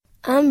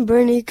I'm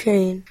Bernie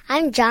Crane.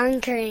 I'm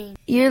John Crane.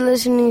 You're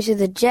listening to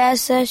the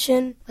Jazz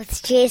Session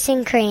with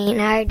Jason Crane,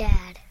 our dad.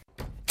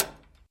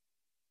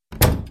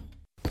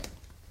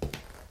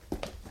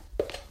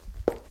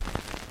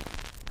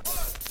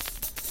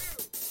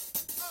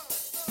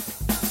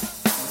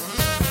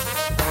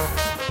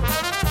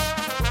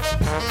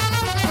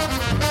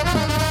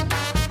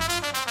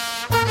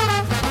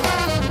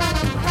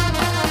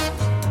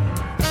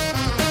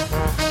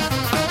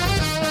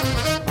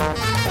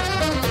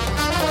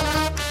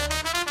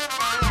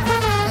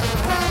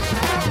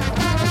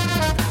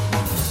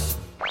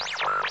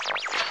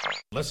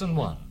 Lesson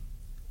 1.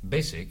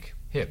 Basic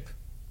Hip.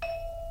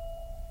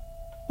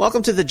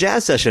 Welcome to the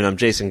Jazz Session. I'm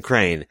Jason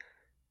Crane.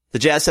 The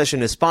Jazz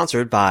Session is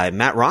sponsored by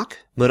Matt Rock,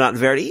 Monat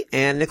Verdi,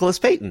 and Nicholas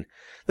Payton.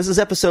 This is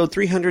episode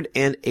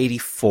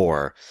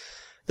 384.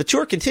 The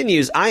tour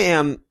continues. I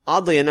am,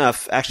 oddly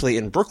enough, actually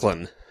in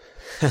Brooklyn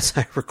as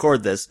I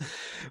record this,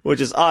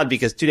 which is odd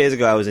because 2 days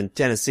ago I was in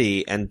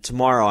Tennessee, and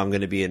tomorrow I'm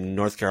going to be in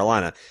North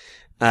Carolina.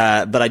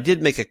 But I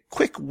did make a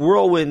quick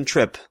whirlwind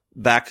trip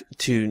back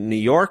to New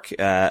York,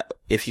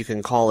 if you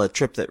can call a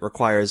trip that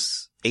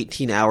requires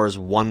 18 hours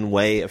one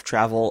way of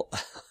travel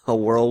a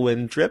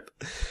whirlwind trip.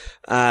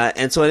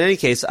 And so in any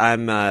case,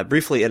 I'm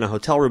briefly in a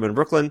hotel room in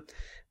Brooklyn,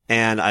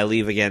 and I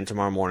leave again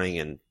tomorrow morning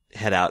and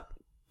head out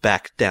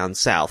back down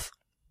south.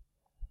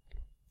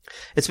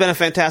 It's been a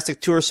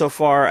fantastic tour so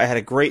far. I had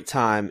a great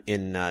time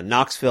in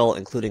Knoxville,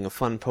 including a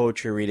fun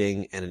poetry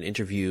reading and an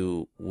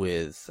interview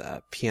with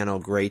piano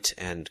great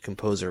and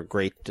composer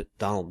great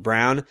Donald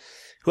Brown,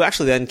 who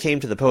actually then came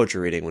to the poetry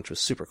reading, which was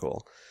super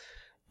cool.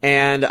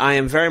 And I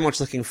am very much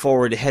looking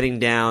forward to heading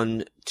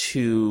down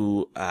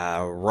to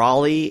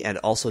Raleigh and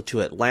also to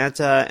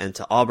Atlanta and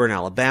to Auburn,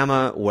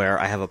 Alabama, where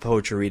I have a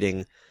poetry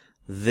reading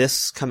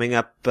this coming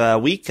up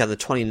week on the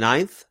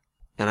 29th.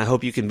 And I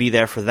hope you can be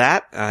there for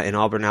that in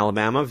Auburn,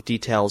 Alabama.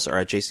 Details are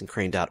at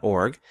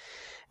jasoncrane.org.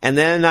 And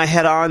then I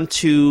head on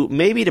to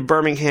maybe to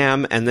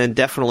Birmingham and then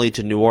definitely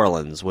to New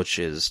Orleans, which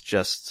is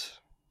just,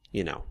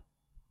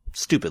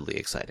 stupidly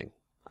exciting.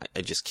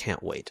 I just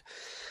can't wait.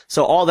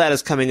 So all that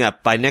is coming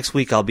up. By next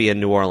week, I'll be in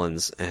New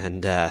Orleans.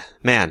 And,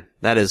 man,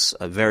 that is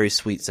a very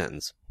sweet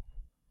sentence.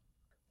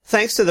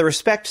 Thanks to the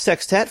Respect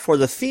Sextet for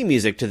the theme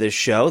music to this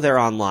show. They're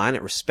online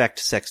at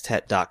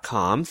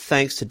respectsextet.com.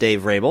 Thanks to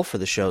Dave Rabel for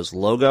the show's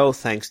logo.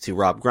 Thanks to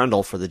Rob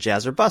Grundle for the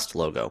Jazz or Bust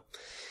logo.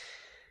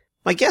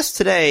 My guest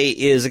today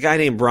is a guy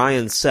named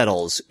Brian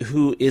Settles,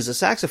 who is a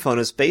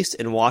saxophonist based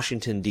in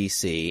Washington,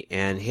 D.C.,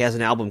 and he has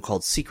an album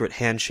called Secret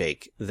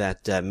Handshake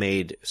that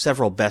made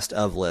several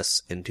best-of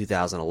lists in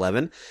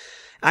 2011.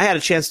 I had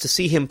a chance to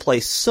see him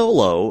play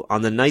solo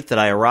on the night that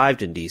I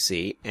arrived in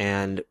D.C.,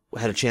 and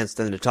had a chance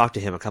then to talk to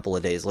him a couple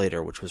of days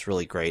later, which was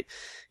really great.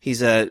 He's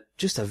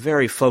just a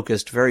very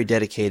focused, very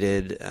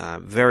dedicated,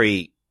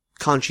 very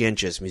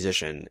conscientious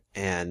musician,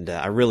 and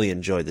I really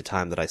enjoyed the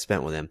time that I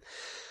spent with him.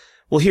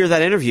 We'll hear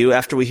that interview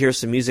after we hear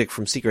some music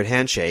from Secret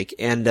Handshake.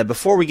 And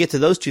before we get to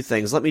those two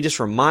things, let me just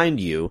remind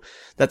you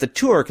that the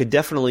tour could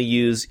definitely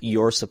use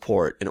your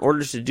support. In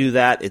order to do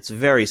that, it's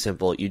very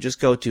simple. You just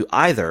go to you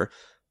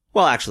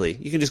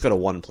can just go to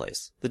one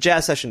place,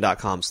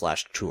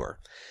 thejazzsession.com/tour.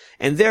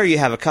 And there you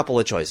have a couple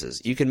of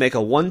choices. You can make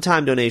a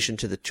one-time donation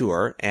to the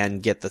tour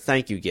and get the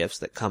thank you gifts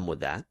that come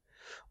with that.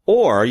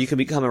 Or you can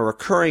become a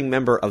recurring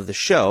member of the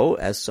show,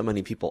 as so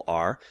many people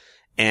are,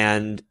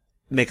 and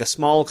make a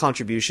small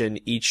contribution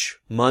each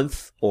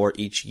month or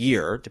each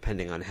year,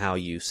 depending on how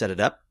you set it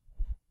up.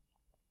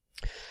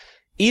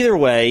 Either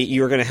way,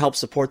 you're going to help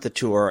support the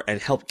tour and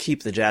help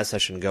keep the Jazz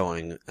Session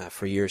going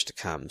for years to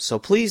come. So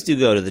please do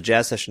go to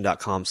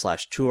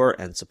thejazzsession.com/tour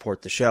and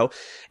support the show.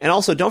 And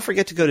also don't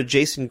forget to go to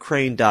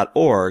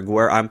jasoncrane.org,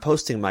 where I'm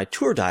posting my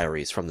tour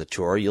diaries from the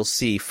tour. You'll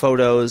see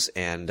photos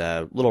and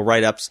little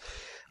write-ups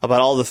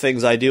about all the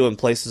things I do and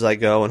places I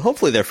go, and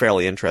hopefully they're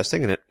fairly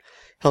interesting, and it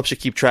helps you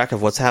keep track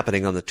of what's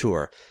happening on the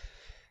tour.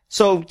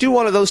 So do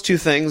one of those two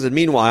things, and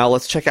meanwhile,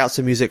 let's check out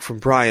some music from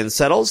Brian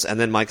Settles, and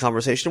then my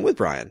conversation with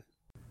Brian.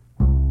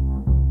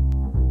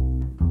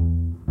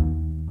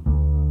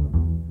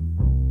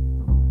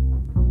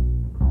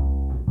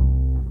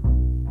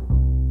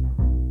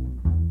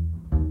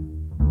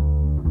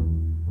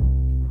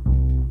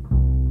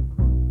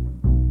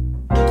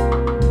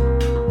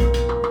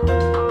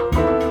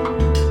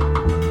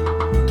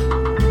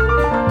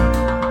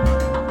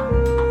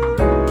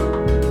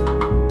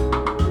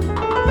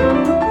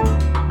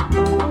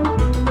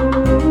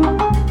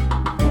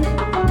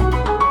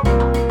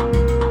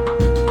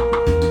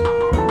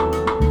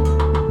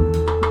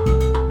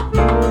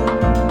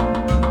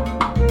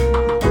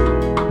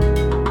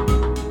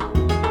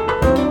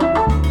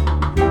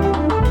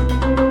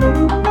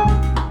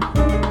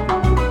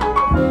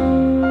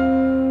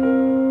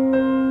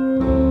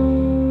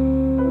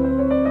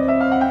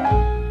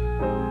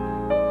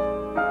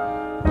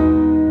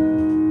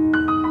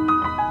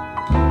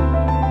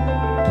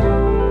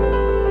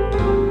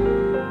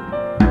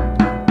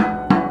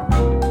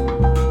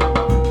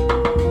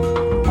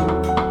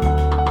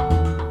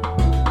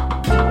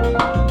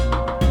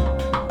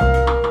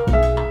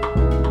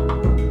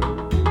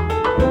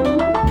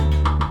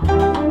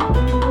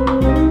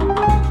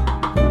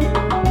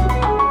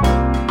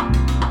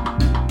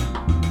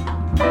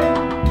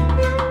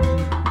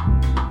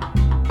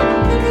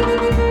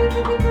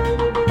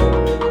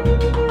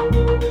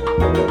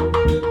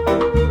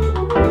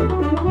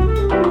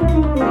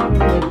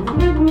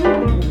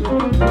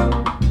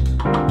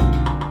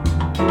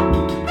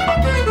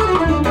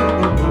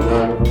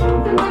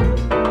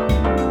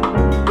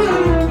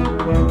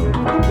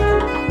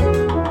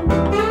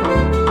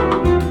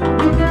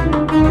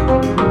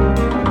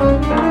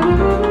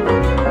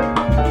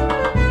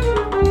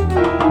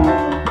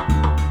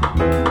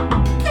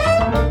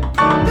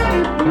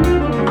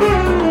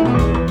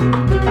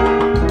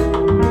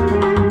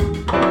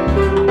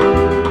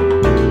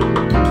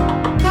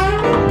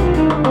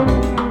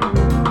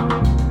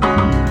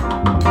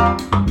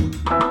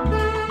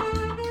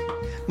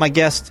 My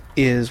guest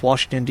is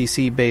Washington,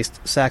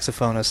 D.C.-based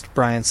saxophonist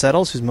Brian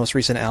Settles, whose most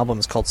recent album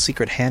is called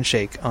Secret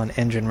Handshake on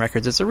Engine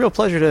Records. It's a real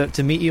pleasure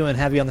to meet you and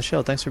have you on the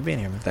show. Thanks for being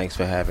here, man. Thanks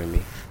for having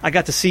me. I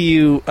got to see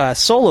you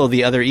solo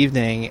the other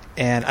evening,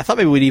 and I thought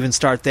maybe we'd even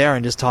start there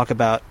and just talk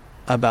about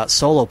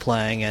solo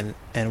playing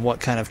and what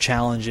kind of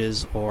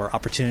challenges or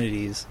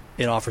opportunities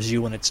it offers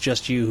you when it's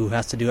just you who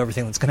has to do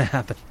everything that's going to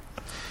happen.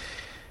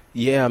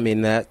 Yeah, I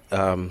mean, that,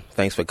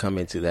 thanks for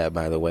coming to that,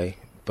 by the way.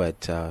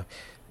 But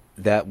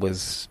that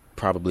was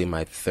probably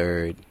my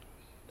third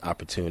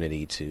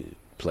opportunity to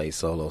play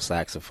solo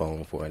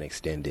saxophone for an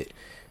extended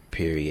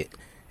period.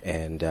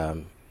 And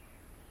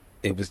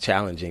it was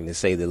challenging, to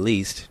say the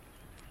least.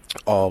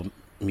 All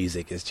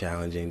music is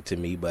challenging to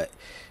me, but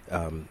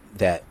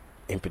that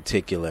in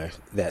particular,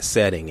 that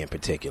setting in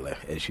particular,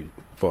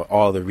 for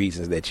all the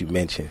reasons that you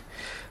mentioned,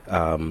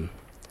 I'll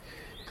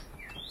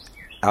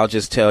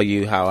just tell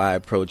you how I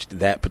approached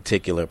that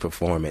particular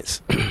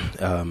performance.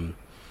 I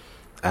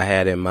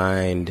had in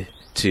mind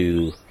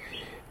to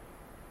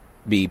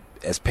be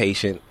as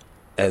patient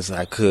as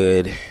I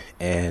could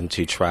and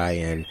to try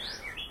and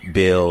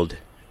build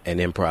an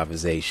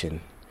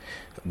improvisation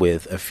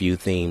with a few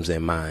themes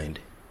in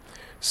mind.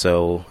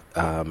 So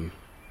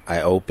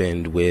I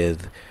opened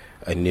with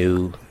a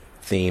new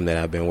theme that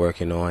I've been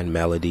working on,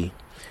 melody,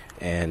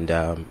 and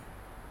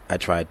I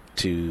tried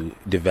to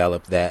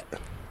develop that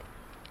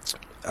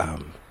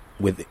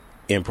with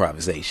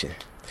improvisation.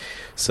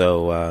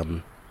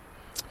 So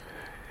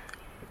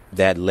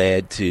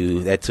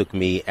that took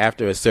me,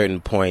 after a certain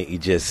point, you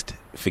just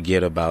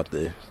forget about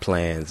the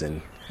plans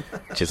and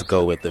just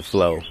go with the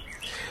flow.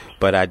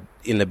 But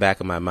in the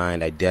back of my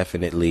mind, I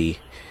definitely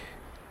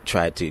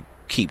tried to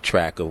keep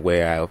track of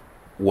where I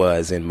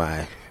was in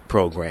my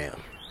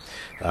program.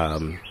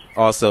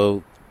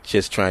 Also,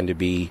 just trying to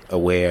be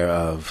aware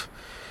of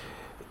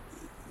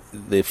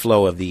the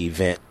flow of the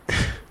event.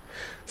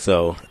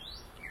 So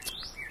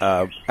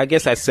I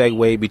guess I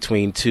segue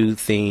between two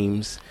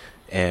themes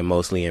and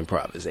mostly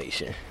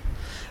improvisation.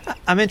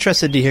 I'm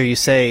interested to hear you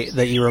say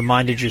that you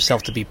reminded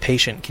yourself to be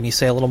patient. Can you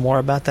say a little more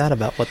about that,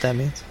 about what that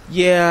means?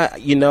 Yeah,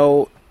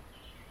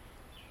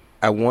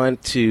 I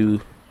want to...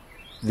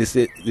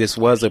 This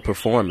was a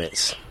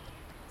performance,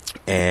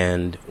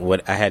 and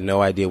I had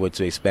no idea what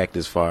to expect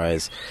as far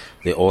as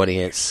the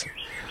audience,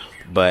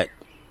 but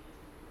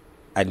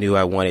I knew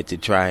I wanted to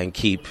try and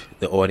keep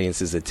the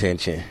audience's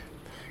attention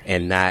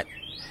and not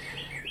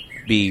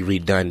be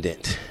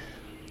redundant.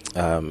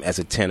 As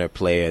a tenor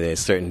player, there's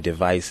certain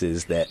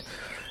devices that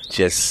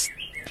just,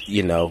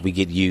 we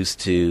get used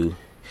to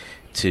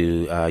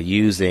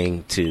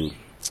using to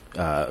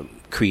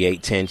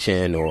create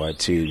tension or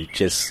to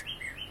just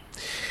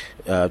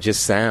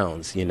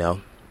sounds,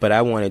 But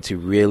I wanted to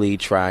really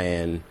try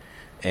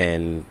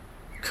and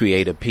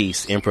create a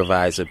piece,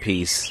 improvise a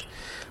piece,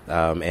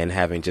 and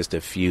having just a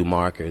few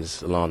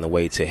markers along the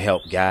way to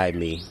help guide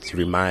me, to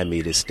remind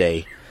me to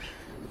stay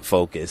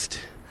focused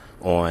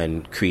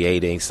on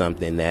creating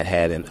something that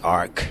had an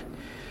arc,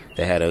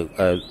 that had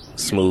a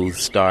smooth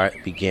start,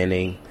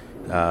 beginning,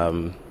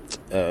 a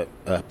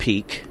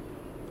peak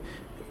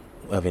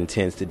of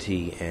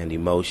intensity and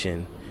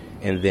emotion,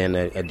 and then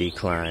a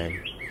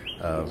decline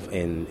of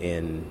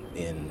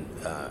in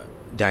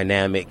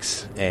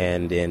dynamics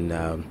and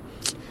in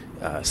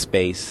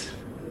space,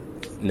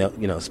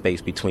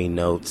 space between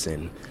notes,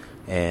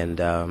 and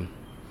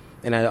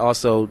I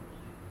also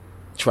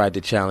tried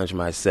to challenge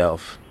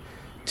myself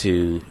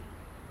to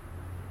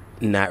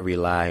not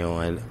rely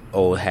on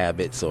old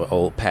habits or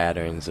old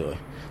patterns or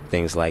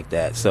things like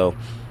that. So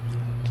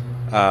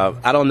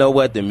I don't know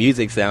what the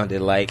music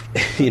sounded like,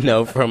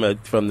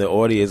 from the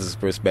audience's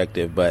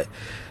perspective, but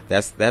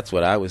that's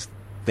what I was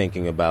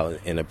thinking about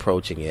in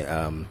approaching it,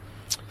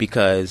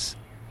 because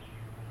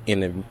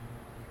in a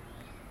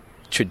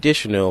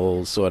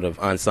traditional sort of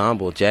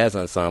jazz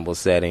ensemble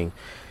setting,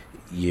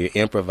 you're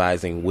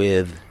improvising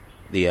with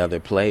the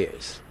other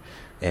players,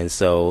 and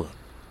so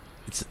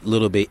it's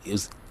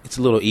a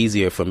little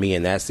easier for me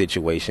in that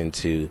situation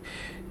to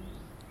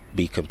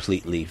be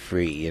completely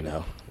free,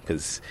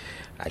 because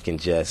I can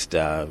just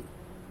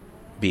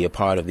be a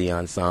part of the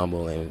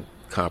ensemble and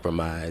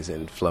compromise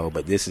and flow.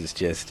 But this is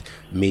just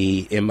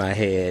me in my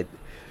head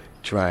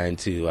trying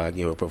to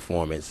give a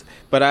performance.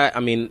 But I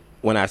mean,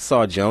 when I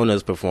saw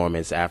Jonah's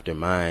performance after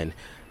mine,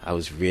 I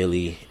was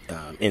really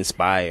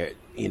inspired,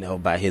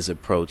 by his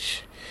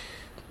approach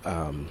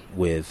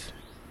with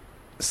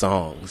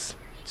songs.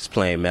 Just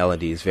playing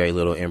melodies, very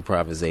little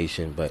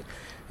improvisation, but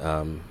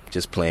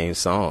just playing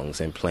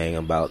songs and playing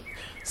about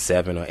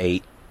 7 or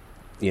 8,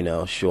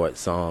 short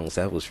songs.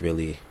 That was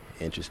really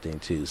interesting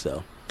too.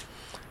 So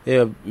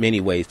there are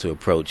many ways to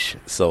approach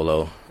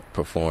solo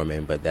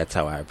performing, but that's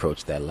how I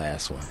approached that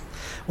last one.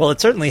 Well, it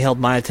certainly held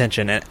my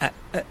attention,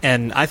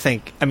 and I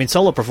think,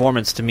 solo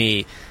performance to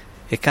me,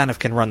 it kind of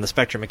can run the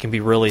spectrum. It can be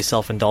really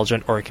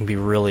self-indulgent, or it can be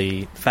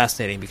really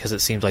fascinating because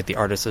it seems like the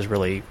artist is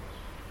really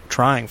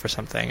trying for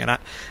something, and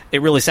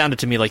it really sounded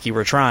to me like you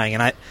were trying.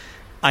 And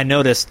I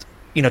noticed,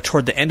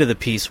 toward the end of the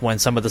piece, when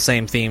some of the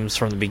same themes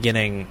from the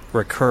beginning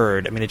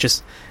recurred.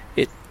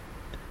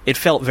 it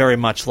felt very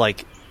much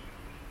like,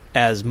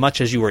 as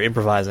much as you were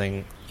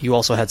improvising, you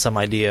also had some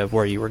idea of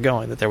where you were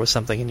going, that there was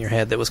something in your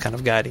head that was kind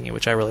of guiding you,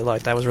 which I really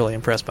liked. I was really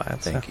impressed by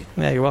it. Thank you.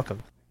 Yeah, you're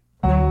welcome.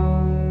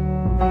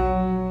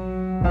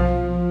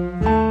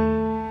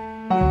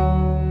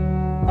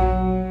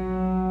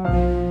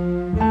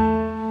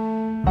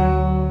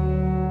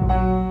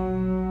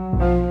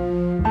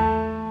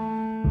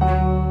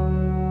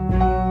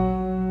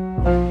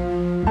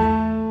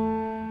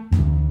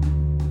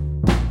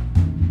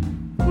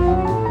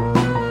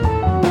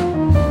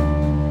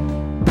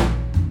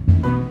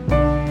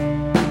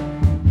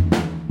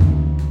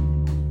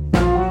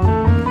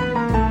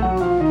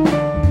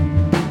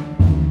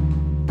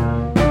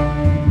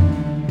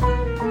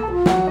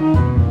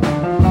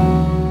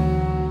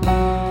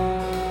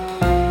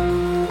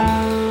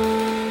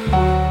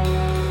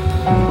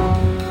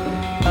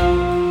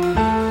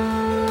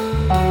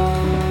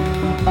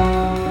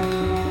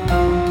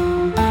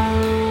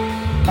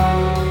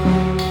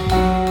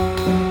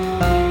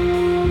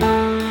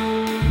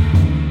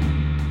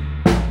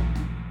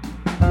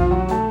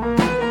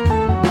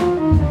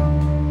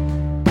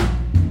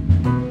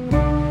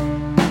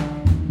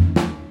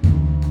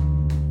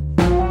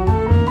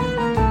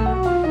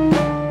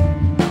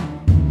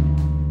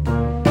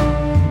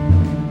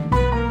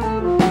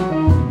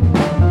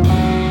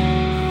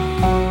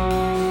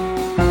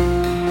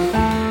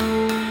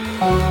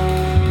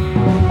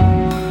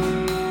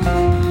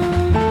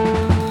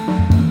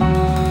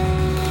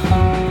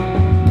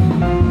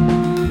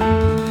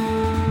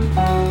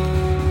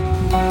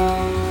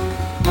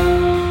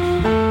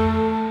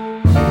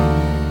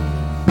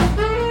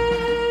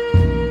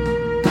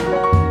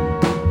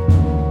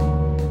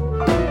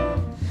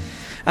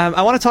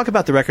 I want to talk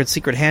about the record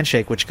Secret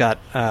Handshake, which got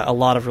a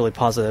lot of really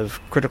positive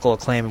critical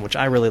acclaim, which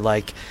I really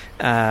like.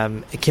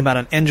 It came out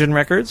on Engine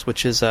Records,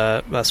 which is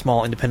a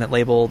small independent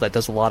label that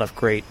does a lot of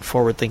great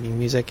forward-thinking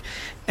music.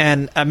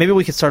 And maybe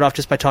we could start off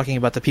just by talking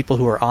about the people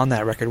who are on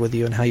that record with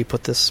you and how you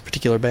put this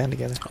particular band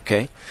together.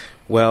 Okay.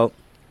 Well,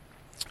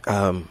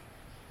 the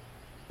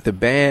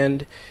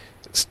band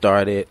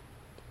started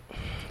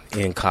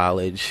in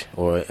college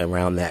or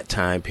around that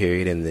time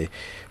period in the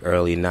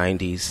early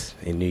 90s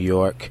in New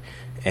York.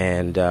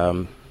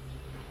 And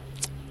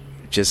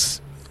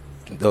just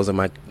those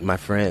are my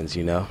friends,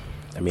 you know.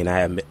 I mean, I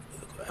have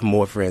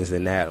more friends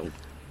than that, I'm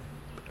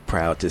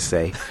proud to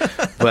say.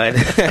 but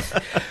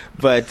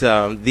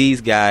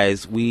these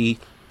guys, Jeremy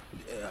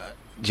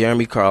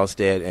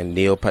Karlstead and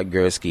Neil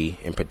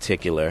Podgorski in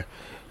particular,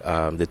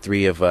 the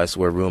three of us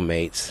were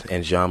roommates,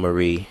 and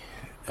Jean-Marie,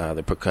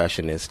 the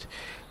percussionist,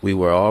 we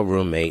were all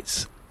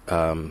roommates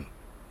in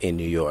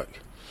New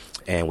York.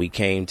 And we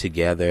came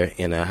together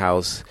in a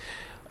house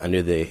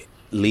under the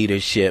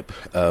leadership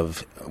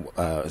of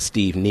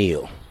Steve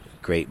Neal,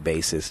 great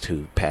bassist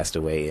who passed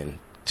away in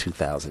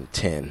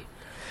 2010.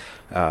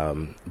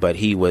 But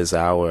he was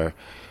our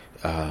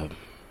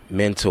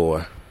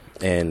mentor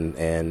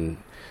and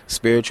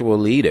spiritual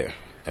leader.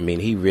 I mean,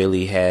 he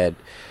really had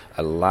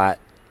a lot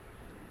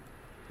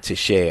to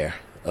share,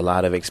 a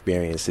lot of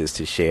experiences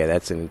to share.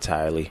 That's an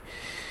entirely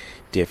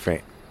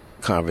different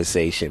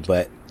conversation.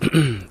 But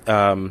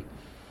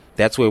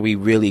that's where we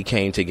really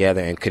came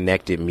together and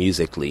connected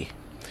musically.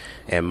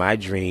 And my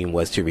dream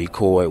was to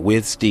record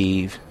with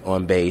Steve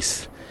on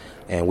bass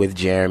and with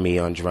Jeremy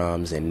on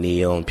drums and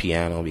Neil on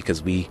piano,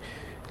 because we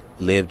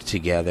lived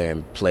together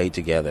and played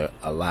together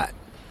a lot.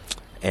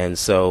 And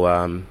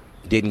so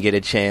didn't get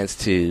a chance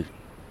to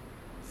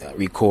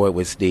record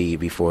with Steve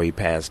before he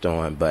passed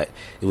on, but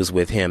it was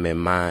with him in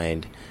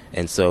mind.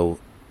 And so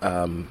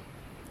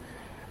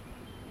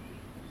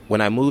when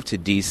I moved to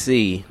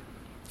D.C.,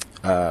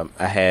 I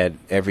had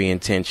every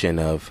intention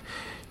of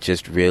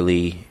just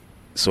really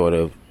sort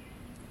of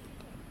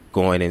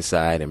going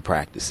inside and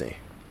practicing,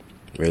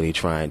 really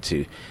trying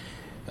to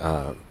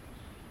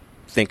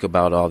think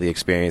about all the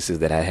experiences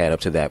that I had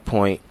up to that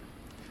point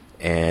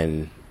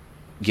and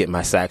get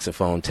my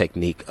saxophone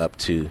technique up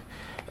to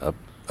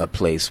a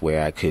place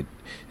where I could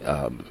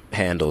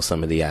handle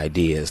some of the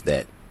ideas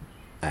that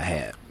I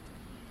had.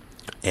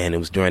 And it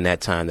was during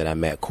that time that I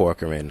met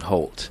Corcoran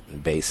Holt,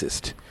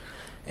 bassist.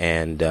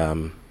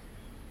 And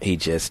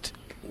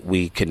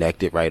we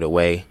connected right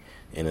away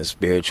in a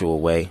spiritual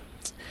way.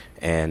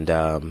 And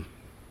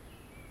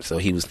so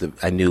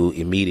I knew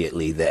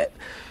immediately that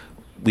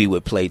we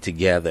would play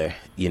together,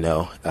 you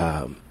know,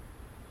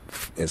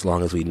 as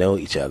long as we know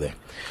each other.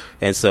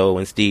 And so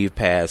when Steve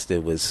passed,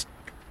 it was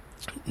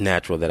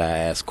natural that I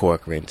asked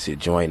Corcoran to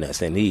join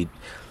us. And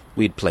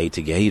we'd played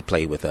together. He'd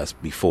played with us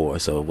before,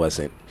 so it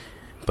wasn't.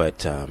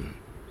 But I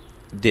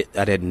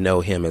didn't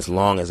know him as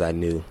long as I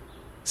knew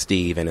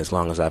Steve and as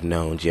long as I've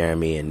known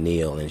Jeremy and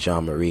Neil and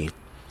Jean-Marie.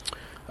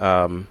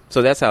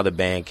 So that's how the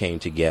band came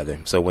together.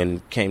 So when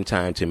it came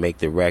time to make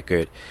the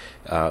record,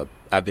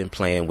 I've been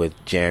playing with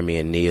Jeremy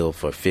and Neil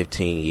for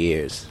 15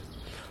 years.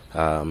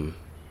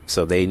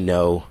 So they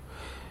know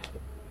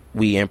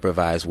we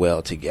improvise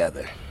well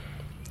together.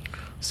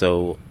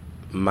 So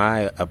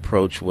my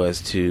approach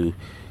was to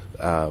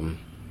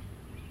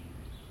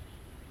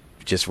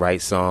just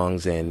write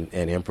songs and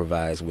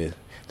improvise with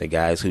the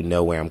guys who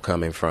know where I'm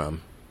coming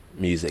from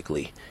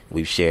musically.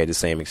 We've shared the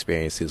same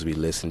experiences. We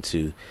listen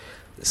to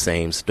the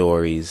same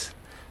stories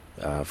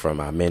from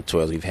our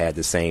mentors. We've had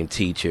the same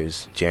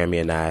teachers. Jeremy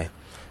and I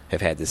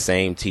have had the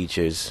same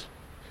teachers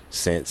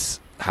since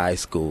high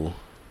school.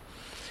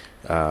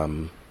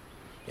 And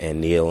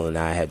Neil and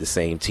I had the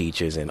same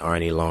teachers, and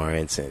Arnie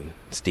Lawrence and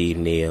Steve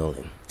Neal.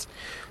 And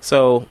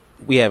so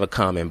we have a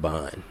common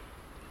bond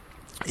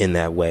in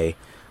that way.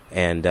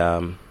 And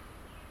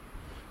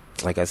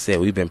like I said,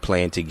 we've been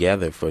playing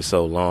together for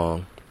so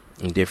long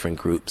in different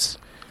groups.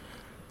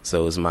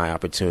 So it was my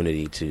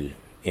opportunity to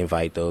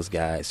invite those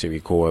guys to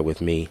record with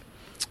me.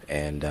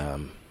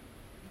 And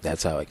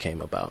that's how it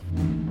came about.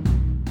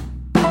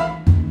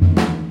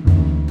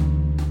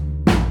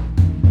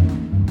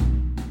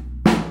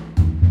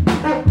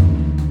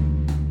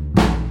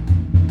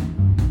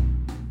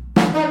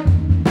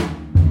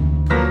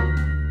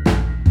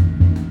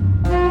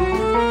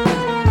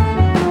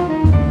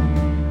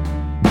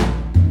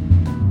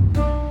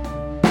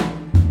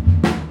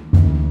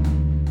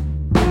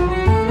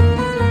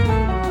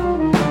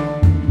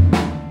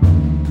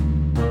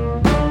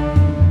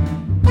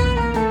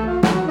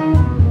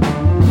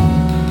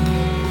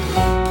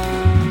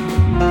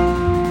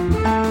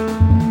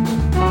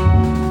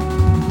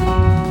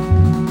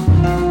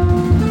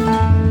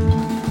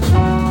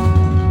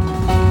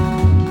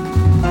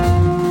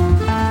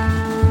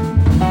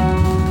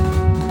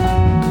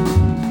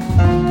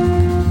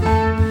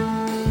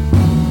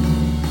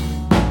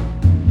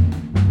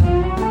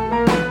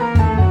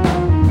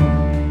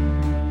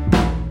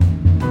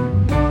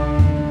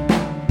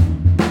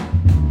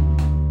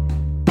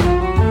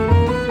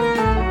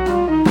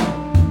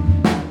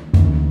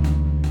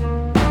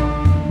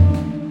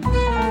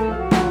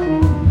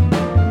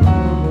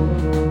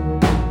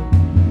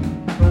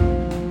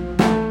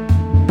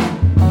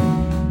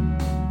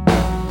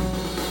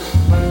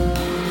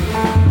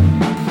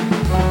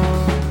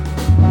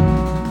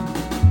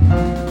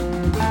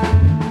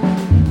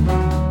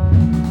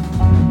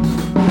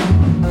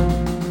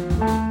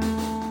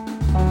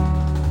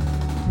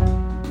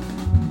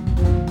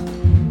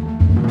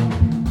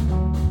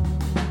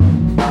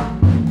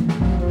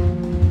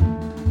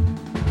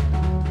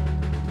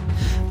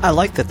 I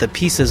like that the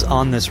pieces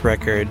on this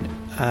record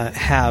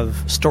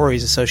have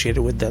stories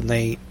associated with them.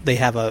 They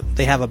have a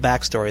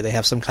backstory. They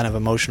have some kind of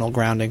emotional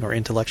grounding or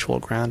intellectual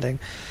grounding.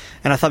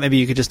 And I thought maybe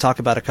you could just talk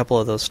about a couple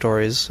of those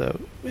stories,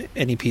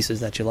 any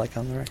pieces that you like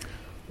on the record.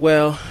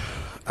 Well,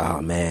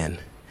 oh man,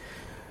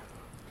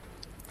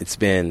 it's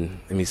been,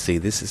 let me see,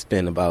 this has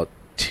been about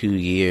 2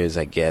 years,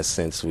 I guess,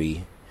 since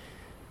we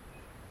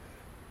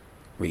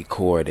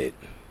recorded.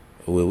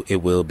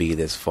 It will be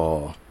this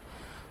fall.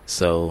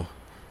 So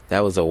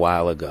that was a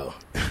while ago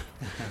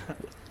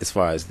as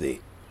far as the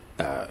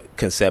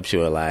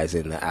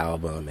conceptualizing the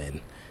album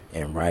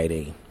and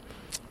writing.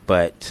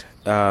 But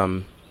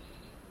the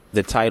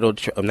title,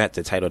 not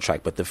the title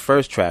track, but the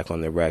first track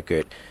on the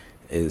record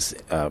is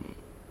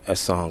a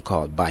song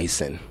called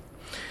Bison.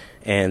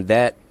 And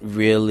that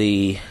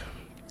really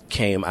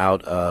came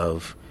out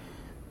of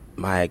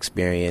my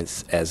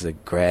experience as a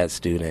grad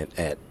student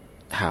at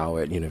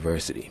Howard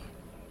University.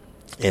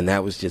 And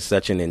that was just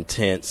such an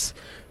intense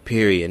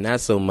period,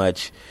 not so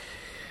much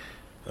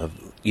of,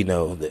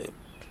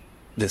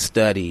 the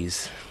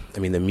studies. I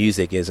mean, the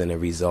music isn't a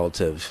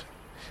result of,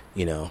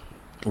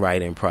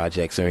 writing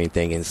projects or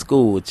anything in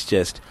school. It's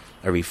just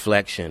a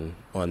reflection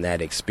on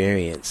that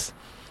experience.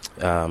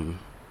 And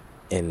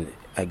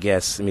I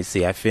guess, let me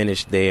see, I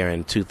finished there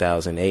in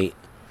 2008.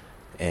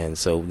 And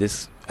so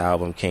this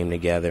album came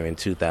together in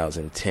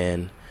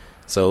 2010.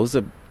 So it was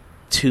a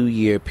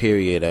 2-year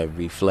period of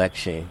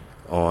reflection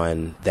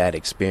on that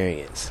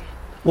experience.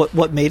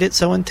 What made it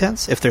so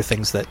intense, if there are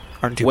things that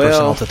aren't too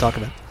personal to talk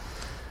about?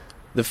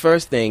 The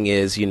first thing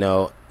is,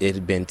 it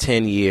had been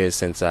 10 years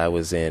since I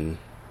was in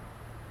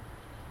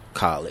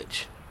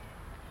college.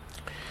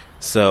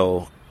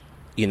 So,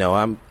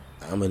 I'm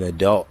an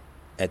adult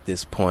at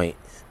this point,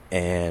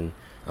 and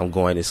I'm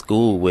going to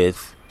school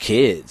with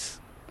kids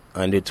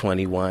under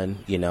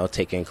 21,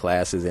 taking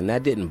classes, and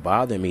that didn't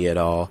bother me at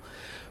all,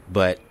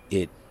 but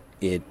it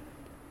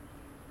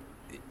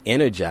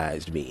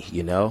energized me,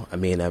 I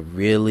mean, I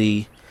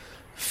really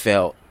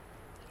felt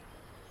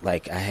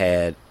like I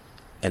had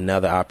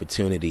another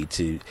opportunity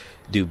to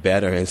do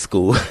better in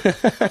school.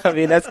 I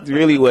mean, that's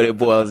really what it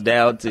boils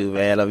down to,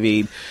 man. I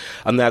mean,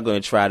 I'm not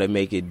going to try to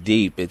make it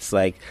deep. It's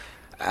like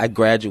I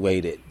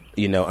graduated,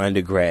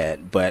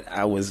 undergrad, but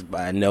I was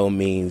by no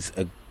means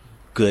a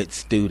good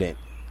student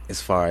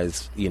as far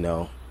as,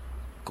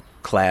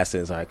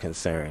 classes are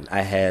concerned.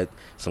 I had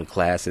some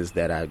classes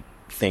that I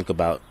think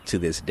about to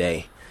this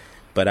day,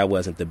 but I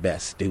wasn't the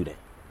best student.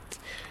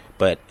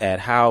 But at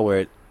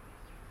Howard,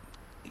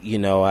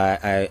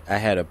 I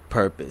had a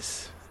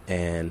purpose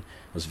and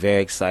was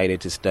very excited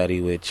to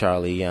study with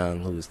Charlie Young,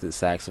 who's the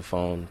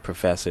saxophone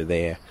professor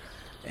there.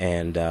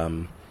 And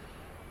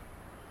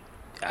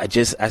I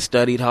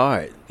studied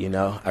hard,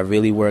 I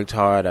really worked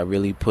hard. I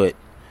really put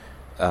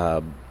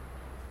all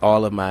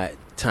of my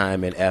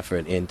time and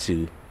effort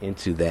into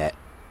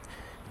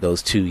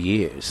those 2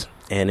 years,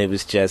 and it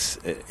was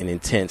just an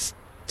intense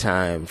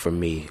time for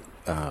me,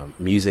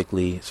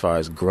 musically, as far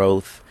as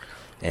growth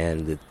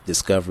and the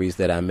discoveries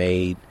that I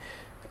made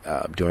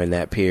during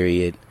that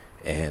period,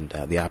 and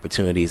the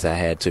opportunities I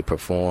had to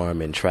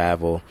perform and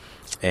travel,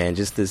 and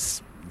just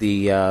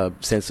the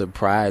sense of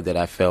pride that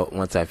I felt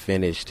once I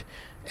finished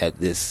at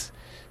this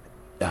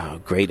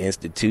great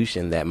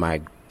institution that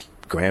my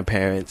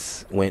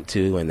grandparents went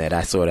to and that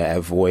I sort of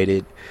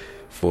avoided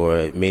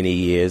for many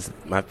years.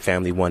 My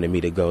family wanted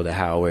me to go to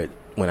Howard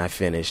when I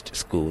finished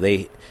school.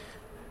 They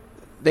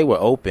were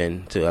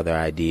open to other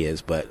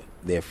ideas, but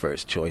their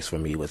first choice for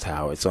me was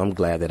Howard. So I'm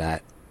glad that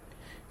I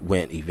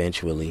went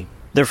eventually.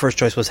 Their first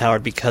choice was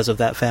Howard because of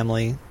that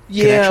family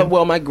Yeah, connection?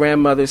 well, my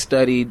grandmother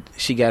studied.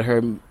 She got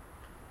her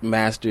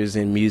master's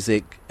in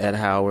music at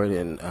Howard,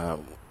 and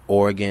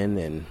organ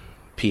and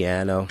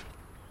piano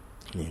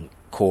and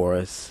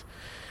chorus.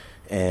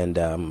 And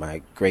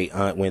my great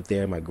aunt went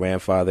there. My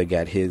grandfather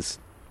got his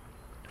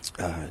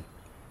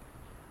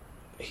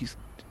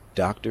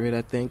doctorate,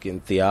 I think,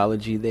 in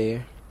theology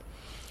there.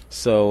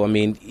 So, I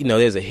mean,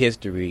 there's a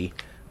history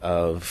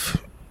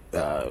of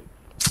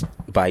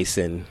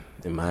Bison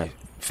in my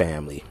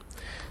family.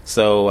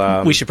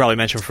 So we should probably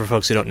mention for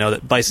folks who don't know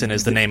that Bison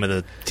is the name of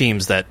the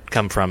teams that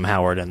come from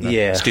Howard and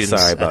the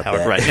students sorry about at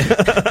Howard.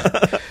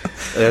 that. Right.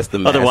 That's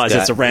the Otherwise,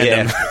 mascot. it's a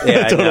random,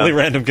 I totally know.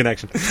 random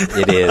connection.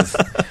 It is.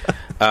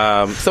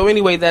 So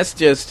anyway, that's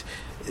just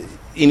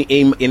an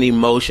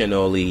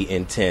emotionally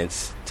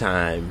intense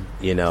time,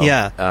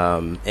 Yeah.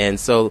 And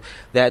so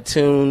that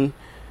tune,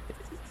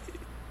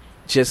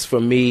 just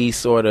for me,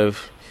 sort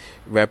of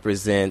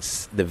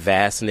represents the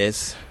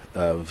vastness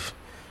of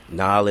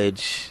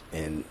knowledge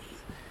and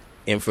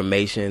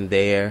information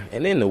there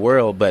and in the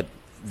world, but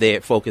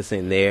they're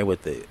focusing there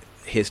with the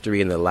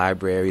history and the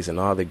libraries and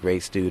all the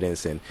great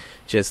students and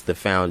just the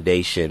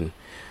foundation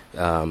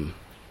in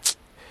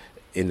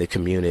the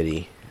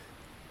community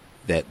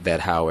that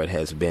Howard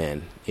has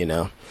been,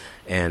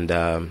 and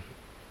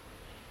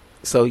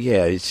so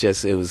yeah,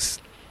 it was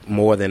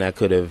more than I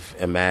could have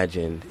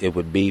imagined it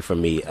would be for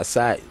me.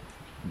 Aside,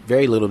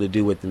 very little to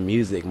do with the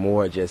music,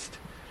 more just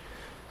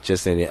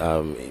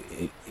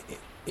an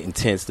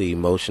intensely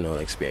emotional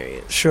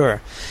experience.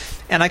 Sure.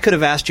 And I could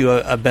have asked you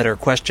a better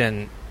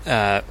question,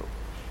 I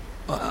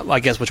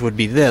guess, which would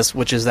be this,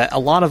 which is that a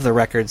lot of the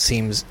record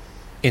seems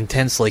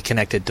intensely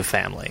connected to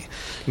family.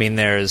 I mean,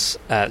 there's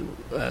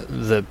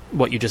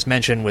what you just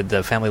mentioned with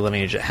the family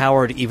lineage at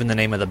Howard. Even the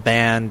name of the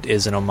band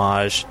is an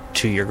homage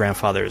to your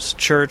grandfather's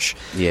church.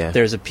 Yeah.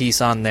 There's a piece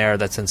on there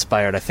that's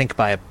inspired, I think,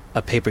 by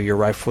a paper your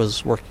wife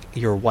was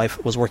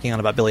working on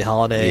about Billie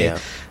Holiday. Yeah.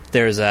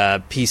 There's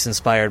a piece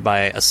inspired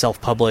by a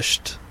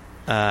self-published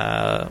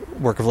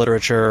work of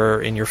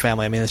literature in your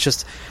family. I mean, it's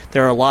just,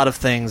 there are a lot of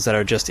things that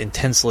are just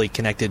intensely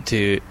connected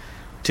to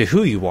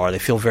who you are. They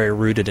feel very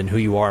rooted in who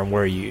you are and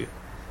where you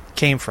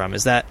came from.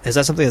 Is that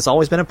something that's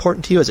always been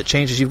important to you? Has it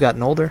changed as you've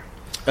gotten older?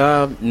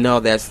 No,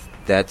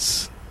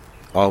 that's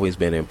always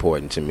been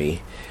important to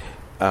me.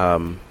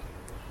 I'll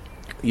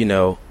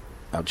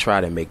try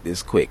to make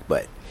this quick,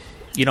 but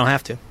You don't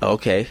have to.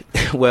 okay.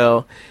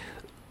 Well,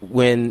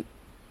 when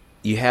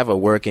you have a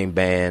working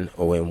band,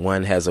 or when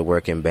one has a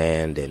working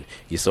band, and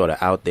you're sort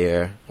of out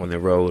there on the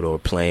road or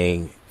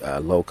playing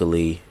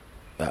locally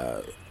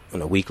on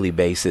a weekly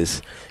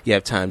basis, you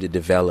have time to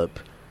develop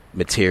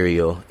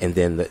material. And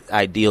then the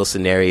ideal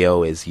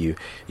scenario is you're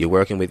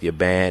working with your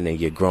band and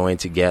you're growing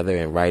together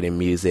and writing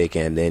music,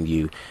 and then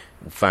you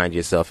find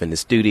yourself in the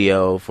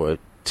studio for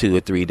 2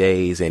 or 3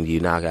 days and you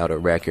knock out a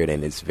record,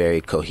 and it's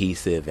very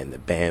cohesive and the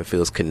band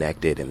feels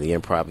connected and the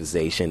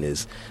improvisation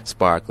is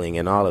sparkling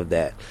and all of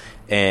that.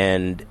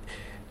 And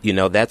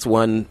that's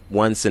one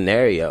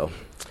scenario.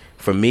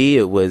 For me,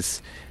 it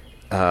was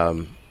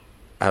I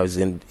was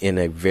in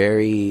a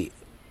very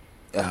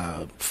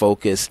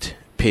focused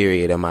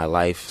period of my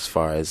life as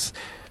far as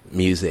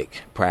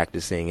music,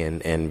 practicing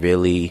and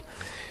really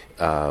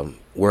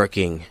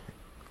working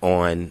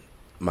on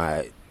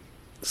my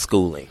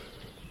schooling.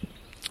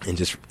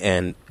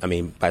 And I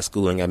mean, by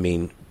schooling, I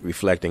mean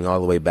reflecting all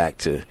the way back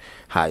to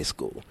high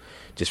school,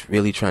 just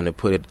really trying to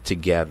put it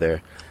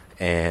together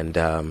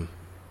and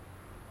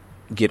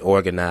get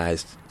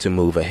organized to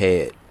move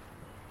ahead.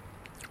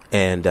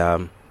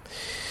 And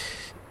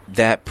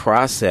that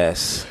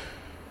process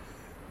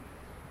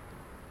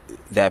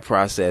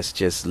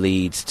just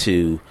leads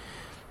to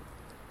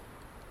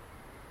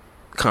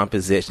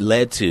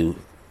led to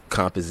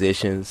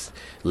compositions,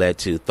 led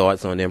to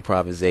thoughts on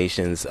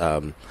improvisations,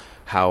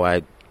 how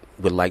I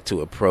would like to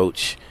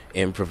approach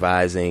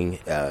improvising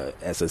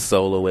as a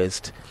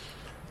soloist.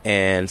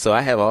 And so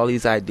I have all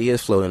these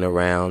ideas floating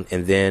around,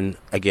 and then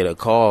I get a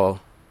call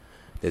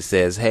that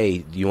says, hey,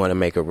 do you want to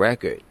make a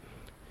record?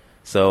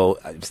 So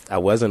I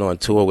wasn't on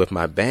tour with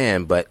my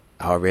band, but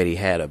I already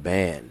had a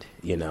band,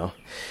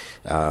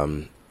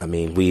 I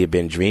mean, we had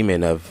been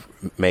dreaming of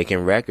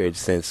making records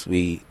since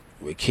we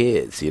were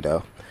kids,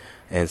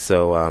 And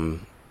so,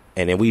 and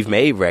then we've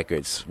made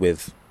records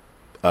with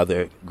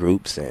other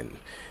groups, and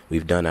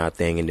we've done our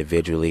thing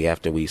individually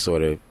after we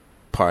sort of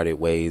parted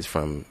ways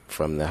from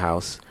the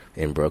house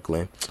in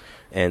Brooklyn.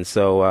 And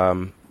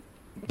so,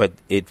 but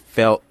it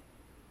felt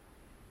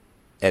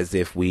as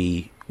if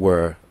we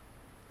were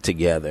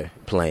together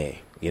playing,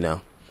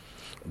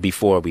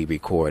 before we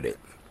recorded.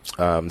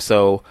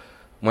 So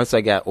once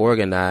I got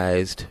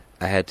organized,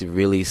 I had to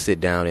really sit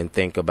down and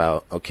think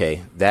about,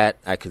 okay, that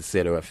I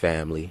consider a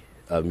family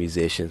of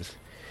musicians,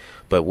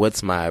 but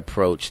what's my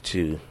approach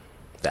to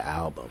the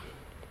album?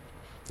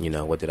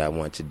 What did I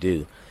want to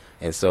do?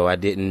 And so I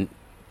didn't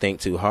think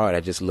too hard. I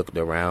just looked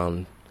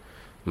around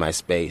my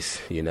space,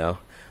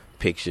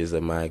 pictures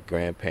of my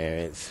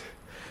grandparents,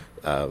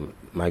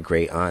 my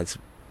great aunt's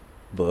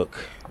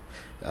book,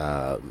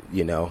 all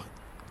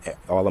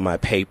of my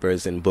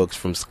papers and books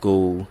from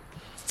school.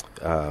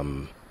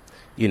 I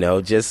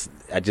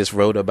just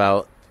wrote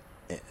about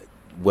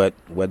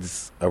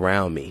what's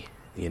around me,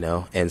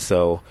 and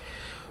so,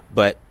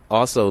 but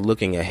also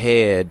looking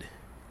ahead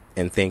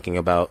and thinking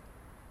about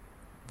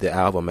the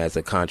album as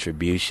a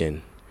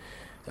contribution.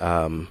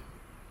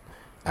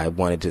 I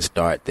wanted to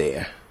start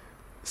there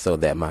so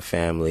that my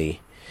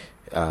family,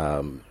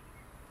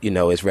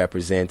 is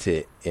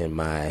represented in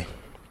my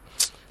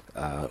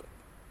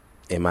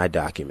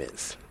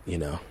documents,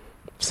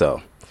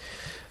 so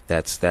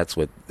that's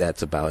what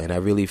that's about. And I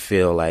really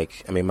feel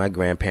like, my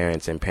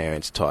grandparents and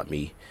parents taught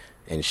me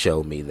and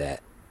showed me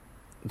that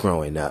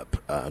growing up,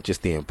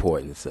 just the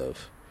importance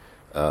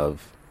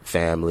of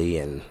family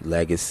and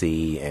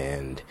legacy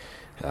and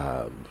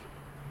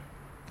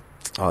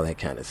all that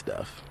kind of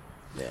stuff.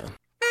 Yeah.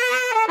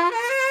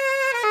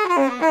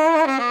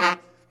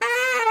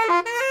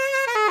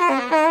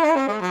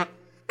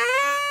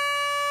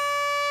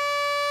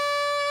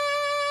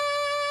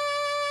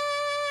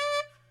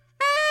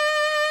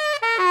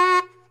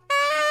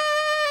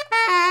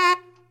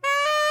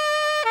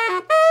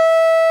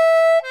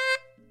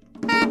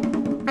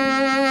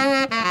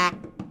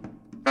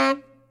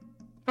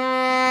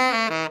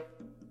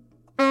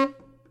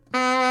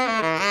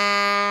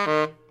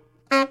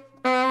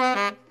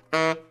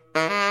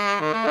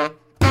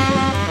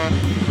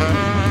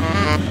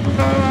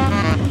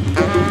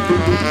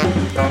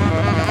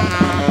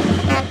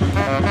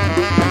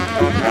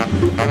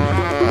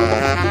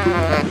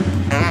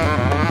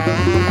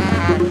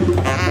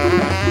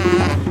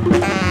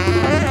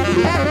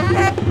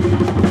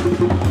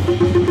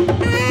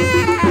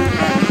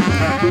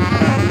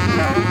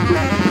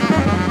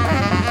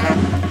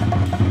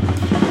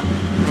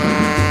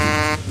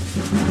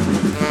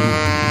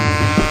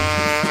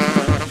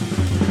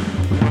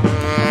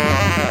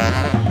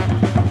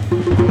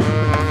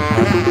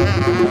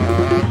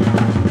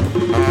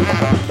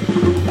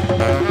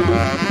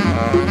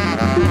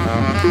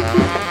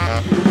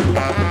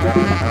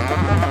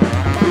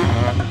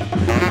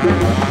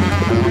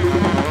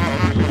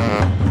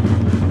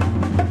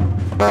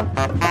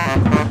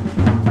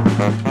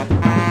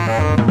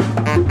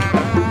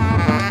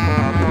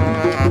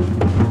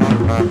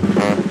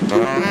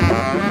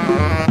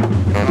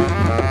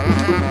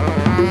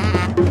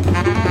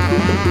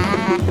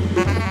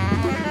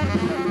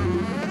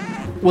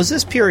 Was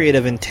this period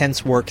of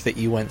intense work that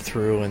you went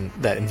through and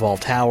that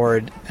involved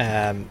Howard,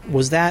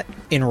 was that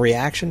in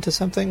reaction to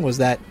something?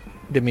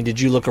 Did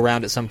you look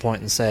around at some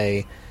point and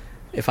say,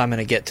 if I'm going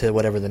to get to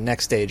whatever the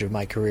next stage of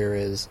my career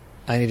is,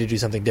 I need to do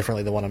something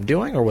differently than what I'm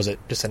doing? Or was it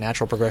just a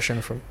natural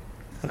progression from...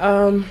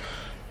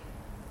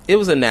 It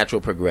was a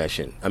natural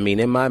progression.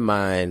 In my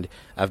mind,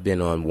 I've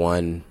been on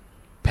one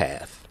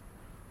path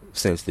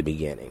since the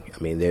beginning.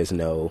 There's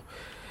no...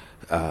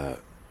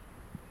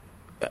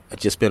 I've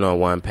just been on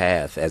one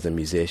path as a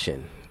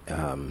musician,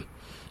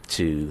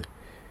 to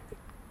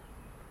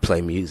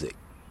play music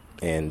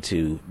and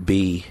to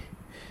be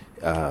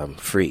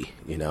free,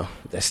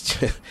 That's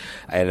just,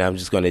 and I'm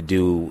just going to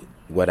do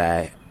what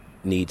I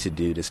need to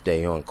do to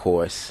stay on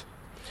course.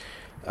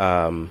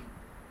 And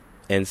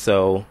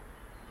so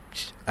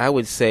I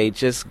would say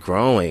just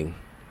growing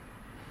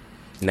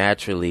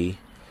naturally.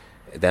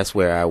 That's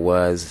where I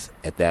was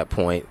at that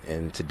point,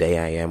 and today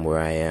I am where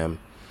I am.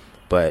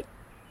 But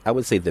I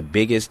would say the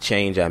biggest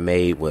change I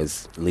made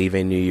was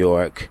leaving New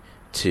York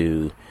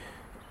to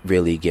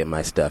really get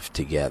my stuff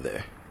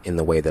together in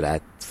the way that I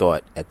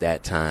thought at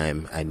that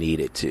time I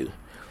needed to.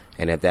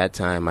 And at that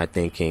time, my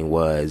thinking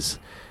was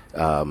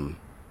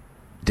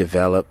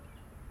develop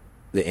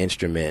the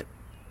instrument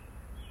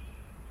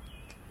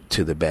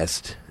to the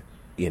best,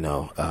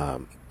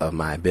 of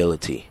my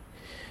ability,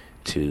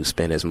 to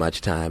spend as much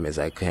time as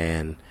I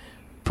can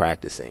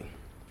practicing,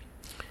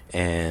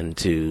 and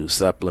to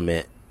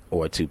supplement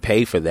or to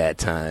pay for that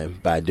time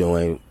by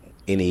doing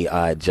any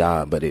odd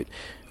job. But it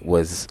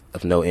was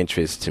of no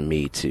interest to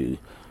me to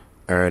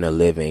earn a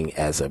living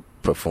as a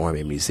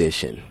performing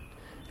musician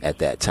at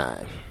that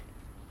time.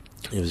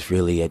 It was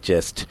really, I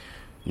just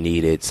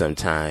needed some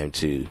time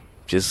to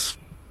just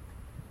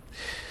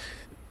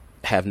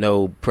have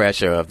no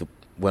pressure of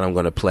what I'm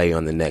going to play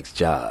on the next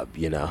job,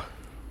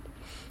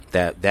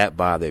 That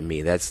bothered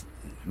me. That's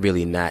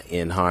really not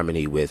in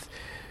harmony with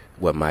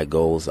what my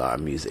goals are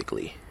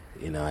musically.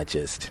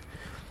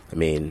 I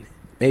mean,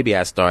 maybe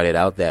I started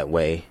out that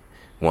way,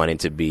 wanting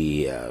to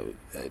be a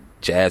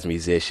jazz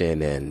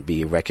musician and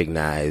be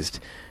recognized,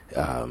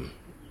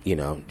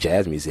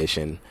 jazz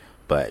musician,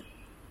 but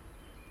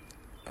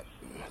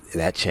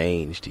that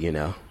changed,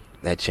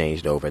 that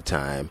changed over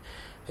time.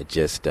 I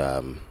just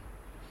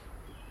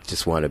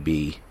want to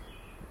be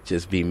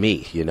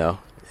me,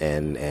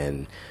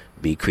 and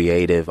be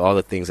creative. All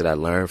the things that I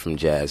learned from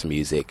jazz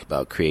music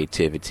about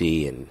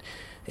creativity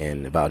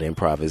and about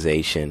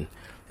improvisation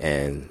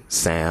and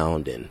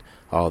sound and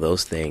all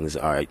those things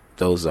are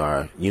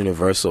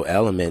universal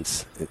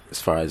elements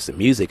as far as the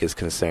music is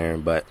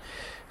concerned. But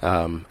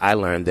I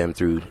learned them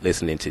through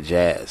listening to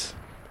jazz,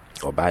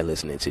 or by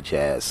listening to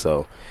jazz.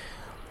 So,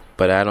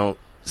 but I don't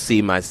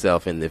see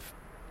myself in the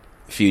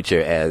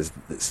future as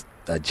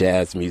a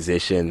jazz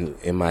musician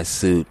in my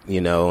suit,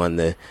 in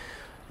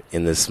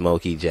the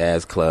smoky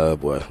jazz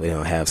club, or we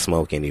don't have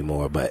smoke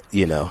anymore. But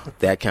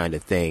that kind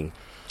of thing,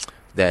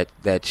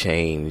 that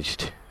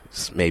changed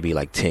maybe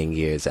like 10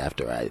 years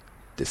after I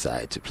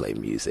decided to play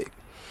music.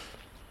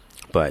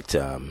 But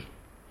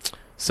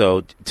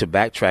so to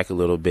backtrack a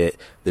little bit,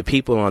 the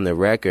people on the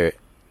record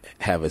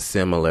have a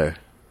similar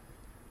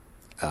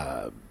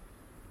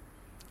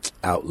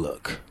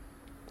outlook.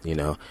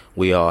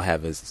 We all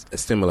have a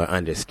similar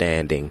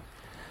understanding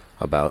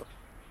about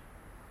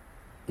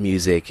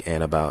music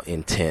and about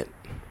intent,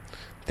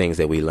 things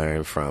that we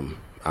learn from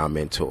our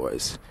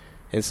mentors.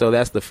 And so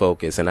that's the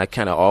focus. And I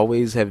kind of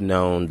always have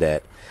known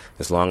that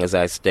as long as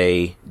I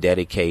stay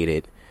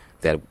dedicated,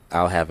 that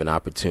I'll have an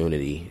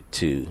opportunity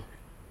to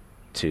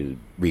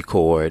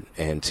record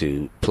and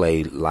to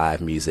play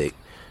live music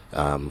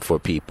for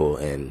people.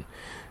 And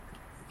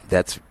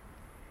that's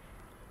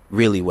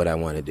really what I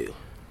want to do.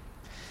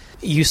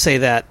 You say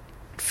that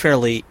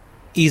fairly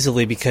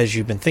easily because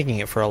you've been thinking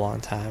it for a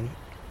long time.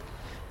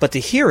 But to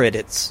hear it,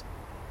 it's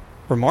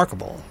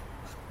remarkable.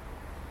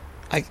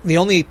 The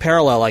only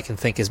parallel I can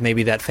think is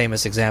maybe that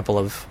famous example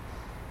of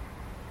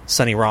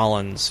Sonny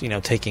Rollins,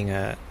 taking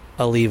a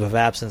leave of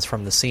absence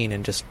from the scene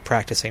and just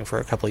practicing for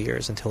a couple of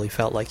years until he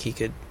felt like he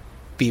could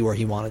be where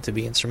he wanted to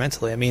be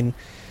instrumentally. I mean,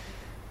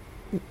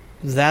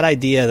 that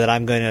idea that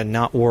I'm going to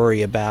not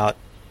worry about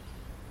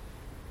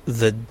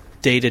the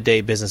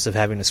day-to-day business of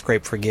having to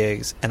scrape for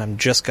gigs, and I'm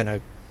just going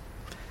to,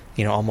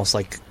 almost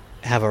like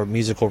have a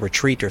musical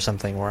retreat or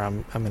something where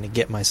I'm going to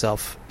get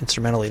myself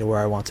instrumentally to where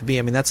I want to be.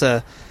 I mean, it's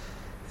a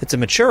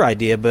mature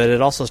idea, but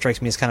it also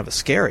strikes me as kind of a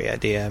scary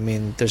idea. I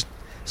mean, there's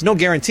no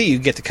guarantee you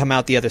get to come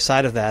out the other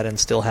side of that and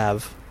still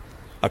have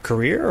a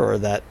career, or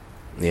that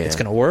it's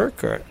going to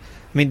work. Or,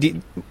 I mean, do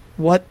you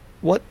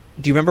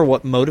remember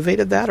what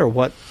motivated that, or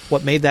what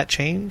made that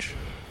change?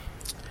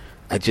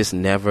 I just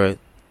never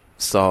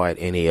saw it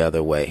any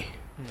other way.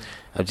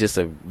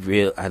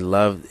 I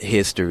love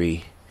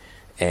history,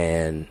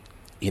 and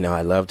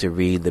I love to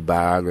read the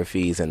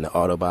biographies and the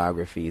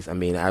autobiographies. I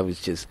mean,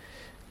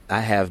 I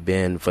have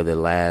been for the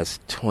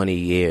last 20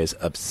 years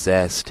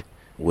obsessed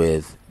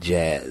with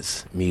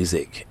jazz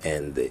music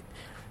and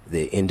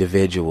the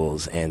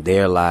individuals and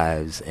their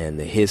lives and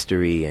the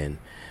history,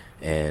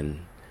 and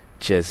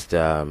just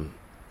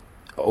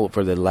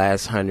over the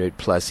last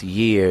 100+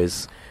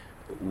 years,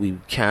 we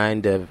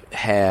kind of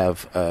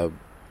have a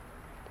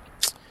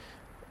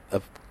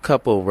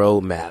couple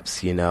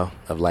roadmaps,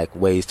 of like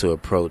ways to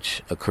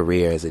approach a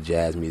career as a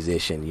jazz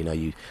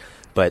musician.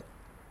 But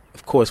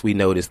of course we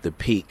notice the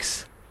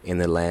peaks in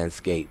the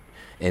landscape,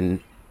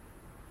 and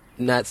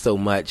not so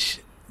much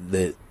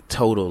the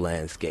total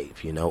landscape,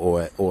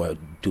 or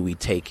do we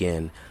take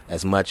in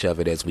as much of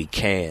it as we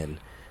can?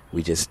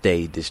 We just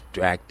stay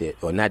distracted,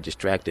 or not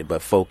distracted,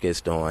 but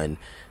focused on,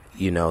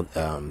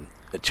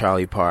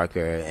 Charlie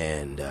Parker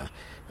and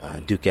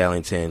Duke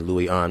Ellington,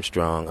 Louis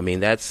Armstrong. I mean,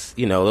 that's,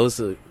 those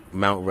are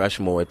Mount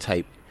Rushmore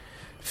type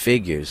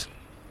figures.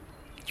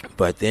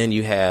 But then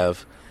you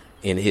have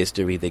in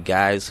history the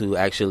guys who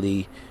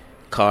actually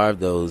carved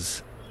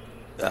those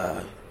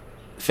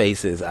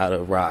faces out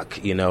of rock,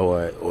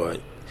 or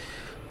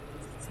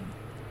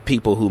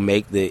people who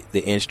make the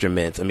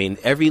instruments. I mean,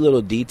 every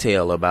little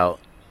detail about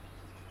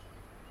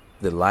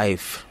the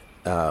life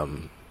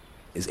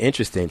is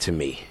interesting to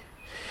me.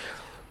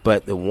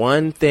 But the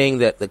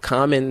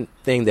common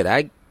thing that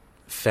I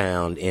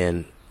found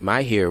in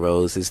my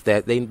heroes is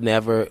that they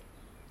never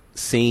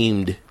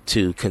seemed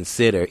to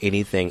consider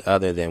anything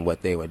other than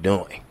what they were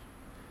doing.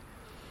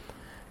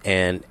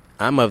 And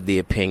I'm of the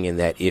opinion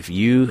that if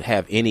you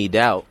have any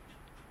doubt,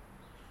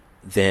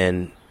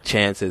 then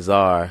chances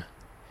are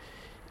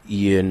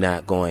you're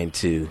not going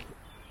to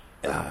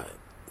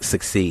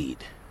succeed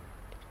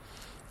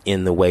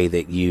in the way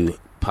that you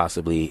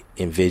possibly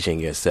envision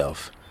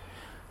yourself.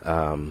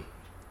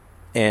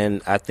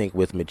 And I think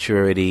with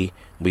maturity,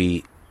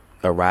 we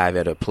arrive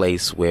at a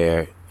place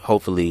where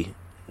hopefully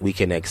we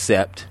can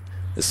accept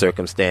the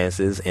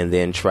circumstances and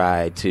then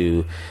try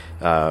to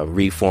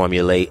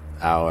reformulate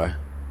our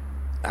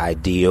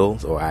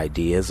ideals or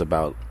ideas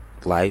about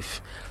life.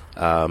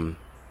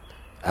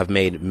 I've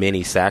made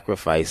many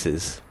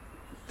sacrifices,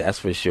 that's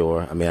for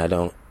sure. I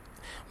mean,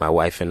 my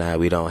wife and I,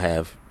 we don't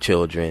have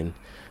children.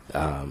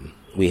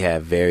 We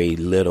have very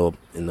little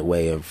in the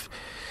way of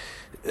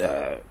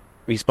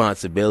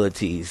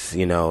responsibilities,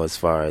 as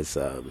far as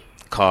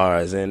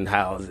cars and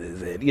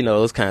houses and,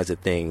 those kinds of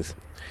things.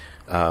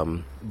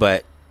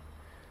 But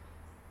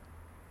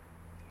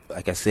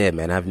like I said,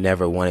 man, I've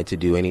never wanted to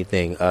do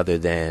anything other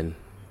than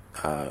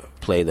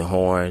play the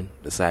horn,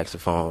 the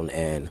saxophone,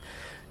 and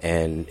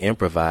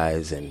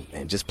improvise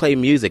and just play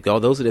music. All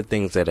those are the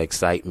things that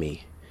excite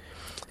me.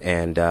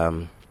 And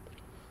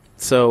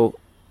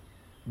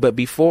but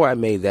before I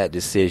made that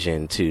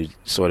decision to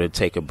sort of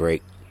take a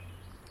break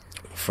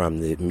from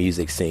the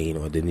music scene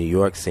or the New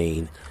York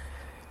scene,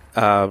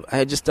 I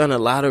had just done a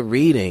lot of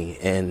reading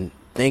and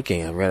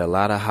thinking. I read a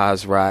lot of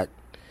Hazrat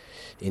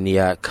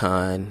Inayat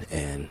Khan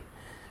and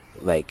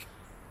I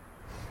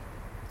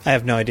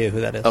have no idea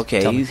who that is.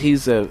 Okay,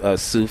 he's a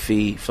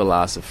Sufi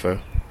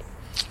philosopher,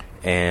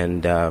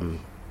 and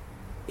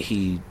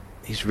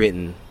he's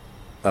written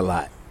a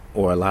lot,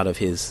 or a lot of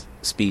his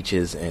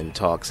speeches and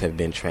talks have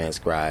been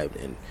transcribed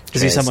and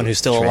is he someone who's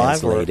still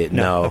alive? Or?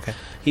 No. Okay.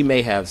 He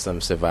may have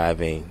some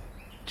surviving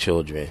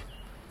children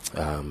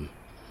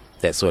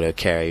that sort of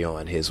carry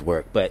on his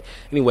work. But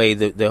anyway,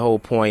 the whole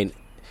point,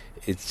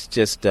 it's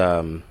just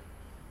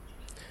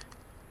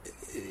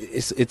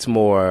it's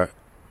more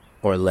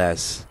or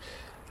less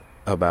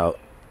about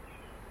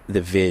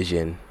the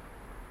vision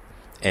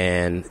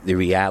and the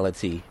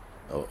reality,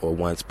 or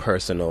one's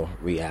personal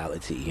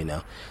reality,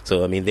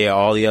 So, I mean, there are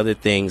all the other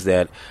things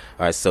that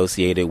are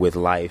associated with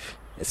life,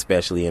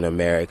 especially in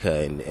America,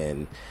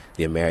 and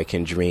the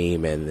American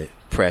dream and the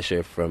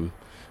pressure from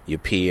your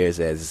peers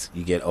as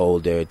you get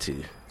older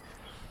to,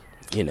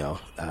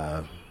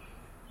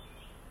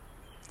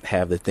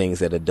 have the things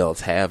that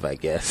adults have, I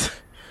guess.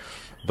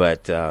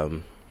 But,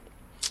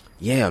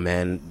 yeah,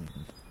 man,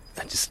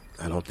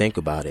 I don't think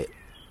about it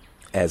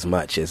as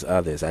much as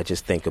others. I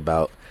just think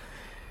about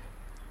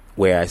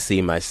where I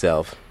see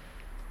myself.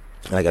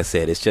 Like I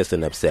said, it's just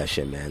an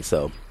obsession, man.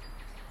 So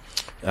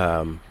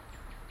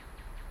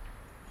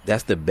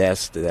that's the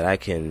best that I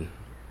can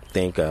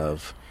think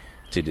of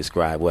to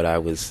describe what I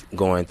was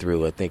going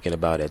through or thinking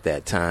about at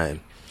that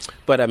time.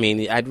 But I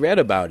mean, I'd read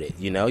about it,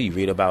 you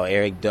read about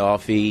Eric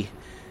Dolphy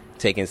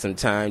taking some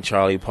time,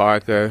 Charlie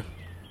Parker,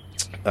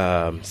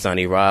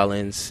 Sonny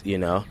Rollins,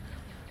 I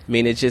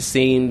mean, it just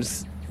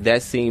seems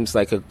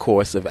like a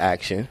course of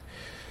action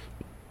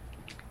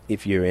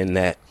if you're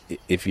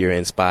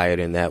inspired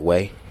in that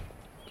way.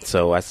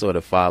 So I sort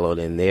of followed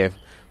in their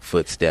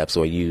footsteps,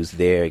 or used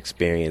their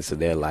experience of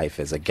their life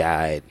as a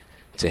guide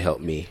to help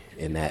me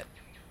in that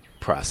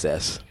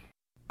process.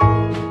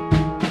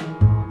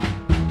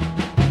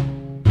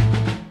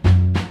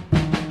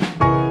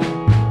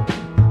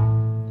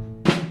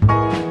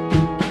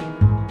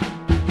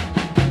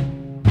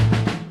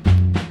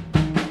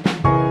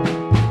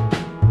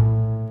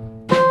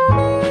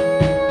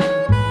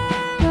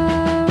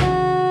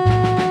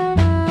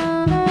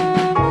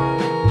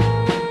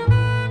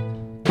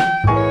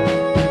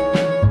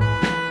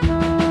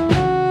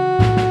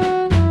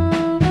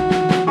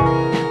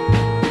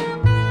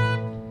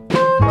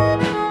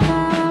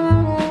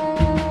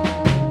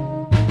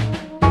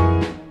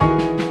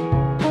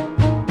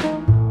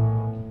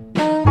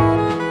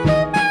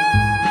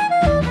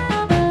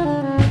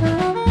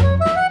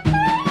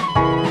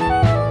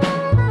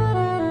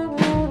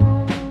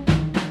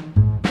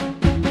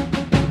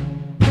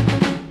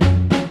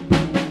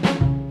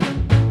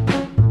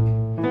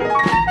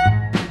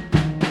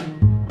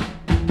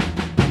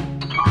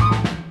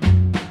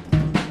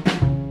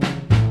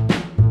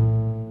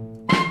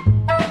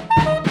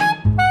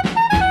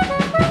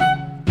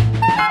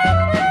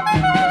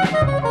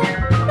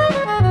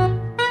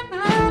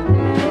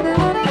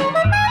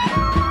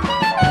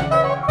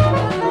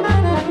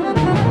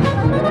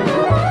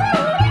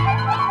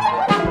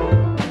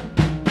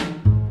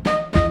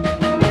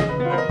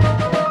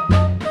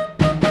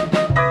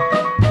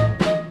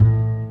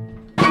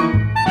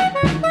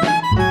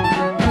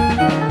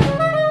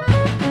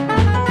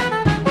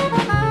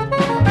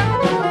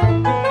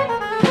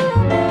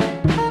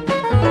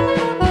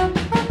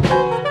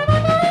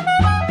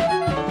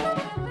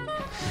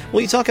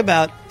 Will you talk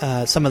about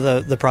some of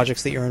the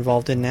projects that you're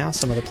involved in now,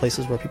 some of the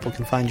places where people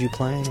can find you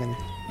playing? And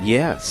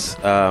Yes.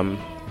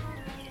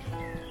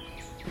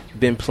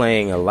 Been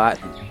playing a lot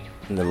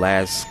in the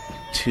last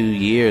 2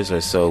 years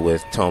or so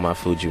with Toma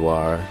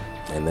Fujiwara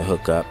and the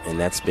Hookup, and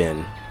that's been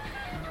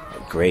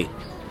a great,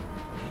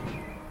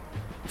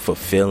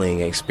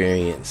 fulfilling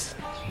experience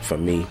for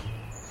me.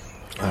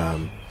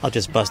 I'll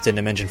just bust in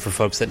to mention for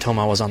folks that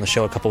Toma was on the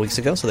show a couple weeks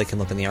ago, so they can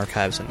look in the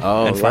archives and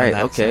find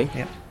that. Okay. So,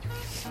 yeah.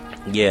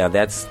 Yeah,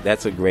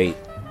 that's a great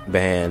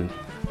band.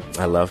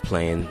 I love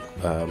playing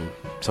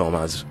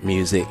Toma's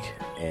music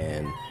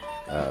and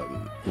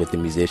with the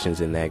musicians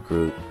in that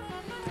group.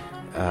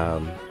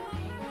 And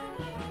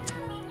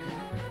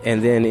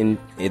then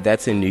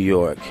that's in New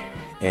York.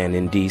 And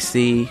in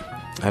D.C.,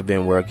 I've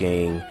been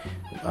working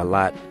a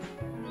lot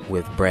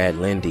with Brad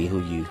Lindy,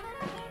 who you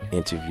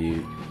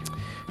interviewed.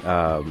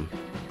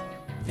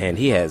 And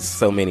he has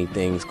so many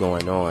things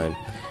going on.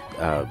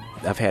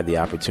 I've had the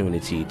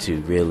opportunity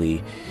to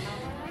really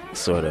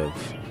sort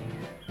of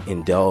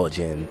indulge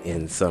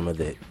in some of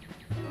the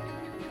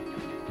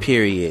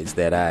periods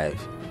that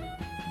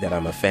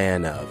I'm a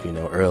fan of,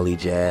 early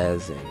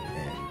jazz and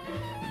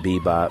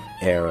bebop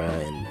era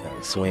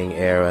and swing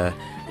era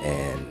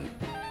and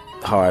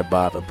hard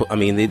bop. I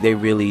mean, they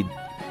really,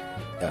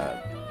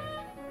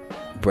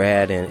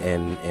 Brad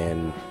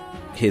and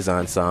his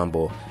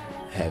ensemble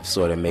have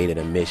sort of made it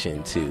a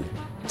mission to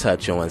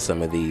touch on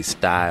some of these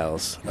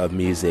styles of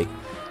music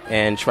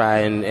and try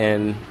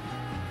and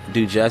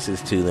do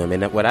justice to them.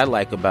 And what I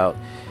like about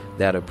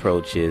that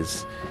approach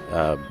is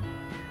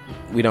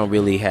we don't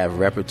really have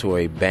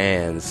repertory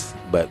bands,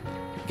 but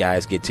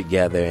guys get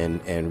together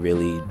and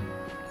really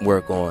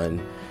work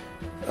on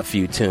a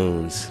few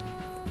tunes,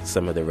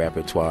 some of the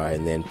repertoire,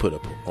 and then put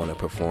on a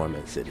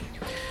performance.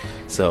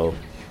 So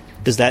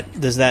does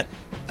that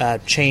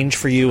change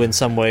for you in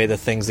some way the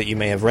things that you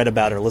may have read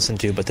about or listened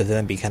to, but to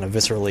then be kind of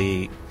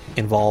viscerally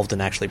involved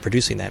in actually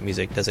producing that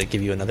music? Does it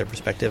give you another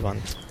perspective on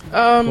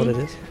what it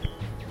is?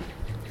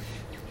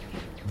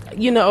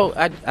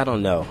 I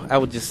don't know. I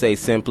would just say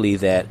simply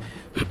that,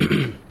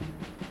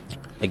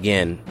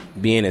 again,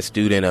 being a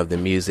student of the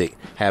music,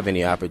 having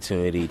the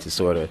opportunity to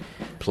sort of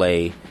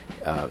play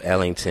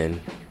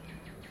Ellington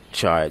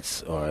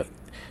charts, or,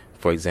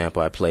 for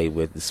example, I played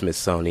with the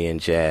Smithsonian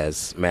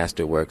Jazz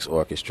Masterworks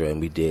Orchestra,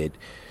 and we did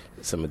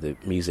some of the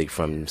music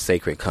from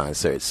sacred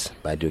concerts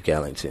by Duke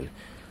Ellington.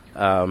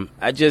 I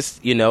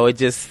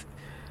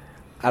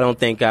don't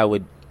think I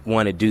would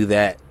want to do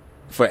that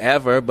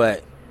forever,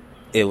 but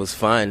it was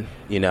fun,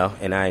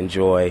 and I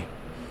enjoy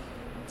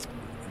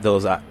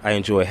those. I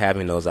enjoy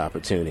having those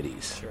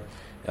opportunities. Sure.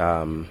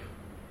 And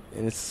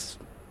it's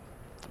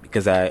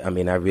because I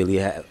really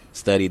have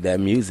studied that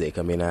music.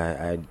 I mean,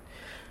 I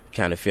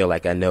kind of feel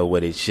like I know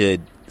what it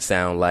should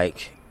sound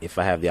like. If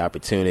I have the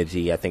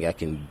opportunity, I think I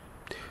can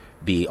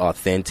be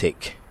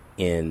authentic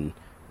in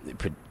the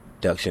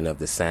production of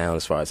the sound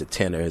as far as the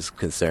tenor is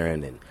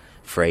concerned, and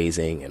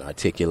phrasing and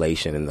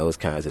articulation and those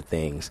kinds of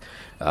things.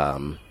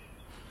 So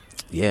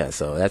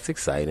that's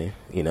exciting,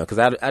 because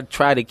I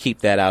try to keep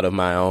that out of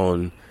my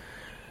own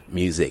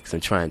music. So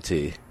I'm trying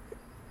to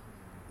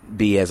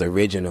be as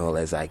original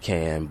as I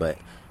can, but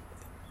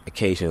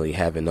occasionally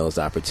having those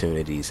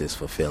opportunities is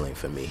fulfilling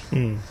for me.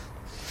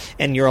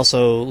 And you're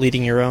also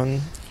leading your own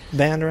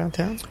band around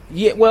town?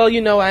 Yeah, well,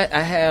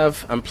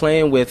 I'm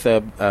playing with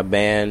a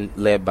band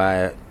led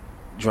by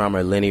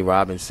drummer Lenny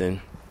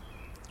Robinson.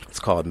 It's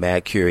called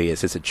Mad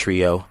Curious. It's a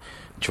trio,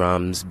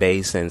 drums,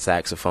 bass, and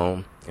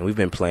saxophone. And we've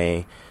been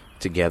playing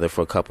together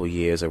for a couple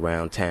years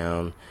around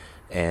town.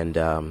 And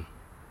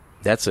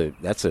that's a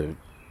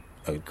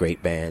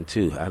great band,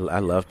 too. I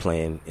love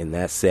playing in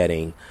that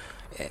setting.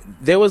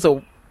 There was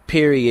a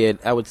period,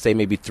 I would say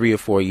maybe 3 or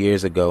 4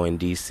 years ago in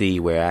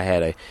D.C., where I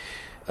had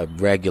a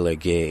regular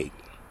gig.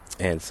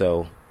 And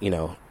so,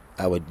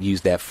 I would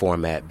use that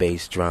format,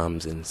 bass,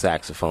 drums, and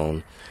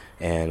saxophone,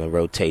 and a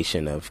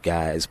rotation of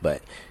guys.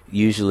 But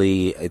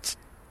usually it's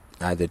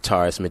either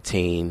Taurus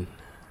Mateen,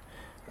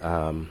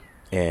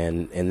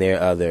 and there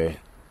are other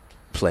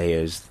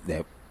players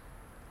that...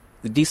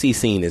 The DC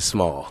scene is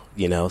small,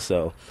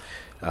 so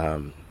there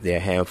are a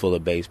handful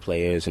of bass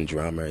players and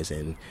drummers,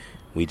 and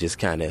we just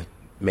kind of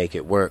make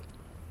it work.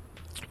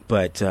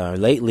 But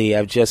lately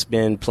I've just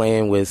been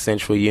playing with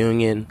Central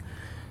Union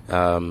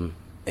and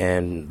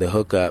the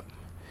Hookup,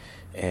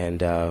 and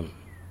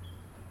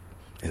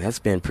that's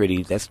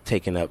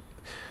taken up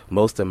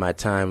most of my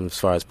time as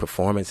far as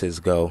performances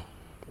go,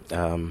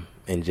 and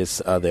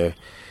just other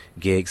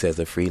gigs as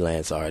a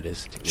freelance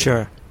artist.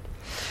 Sure.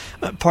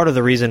 Part of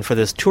the reason for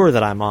this tour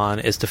that I'm on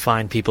is to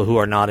find people who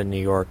are not in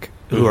New York,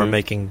 who are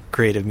making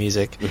creative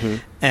music.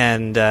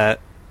 And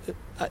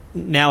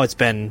now it's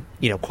been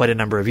quite a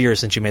number of years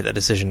since you made that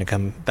decision to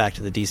come back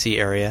to the DC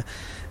area,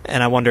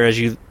 and I wonder, as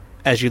you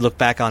look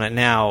back on it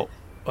now,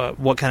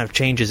 what kind of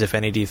changes, if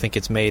any, do you think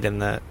it's made in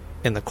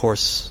the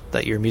course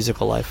that your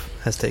musical life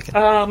has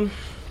taken?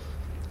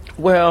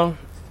 Well,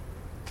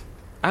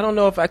 I don't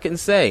know if I can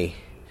say,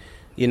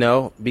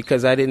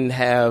 because I didn't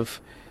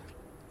have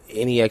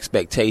any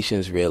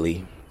expectations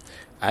really.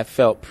 I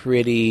felt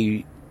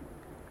pretty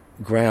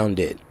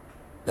grounded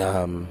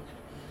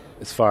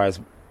as far as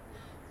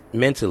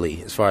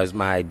mentally, as far as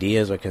my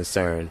ideas are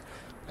concerned.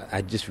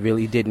 I just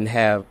really didn't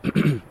have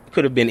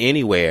could have been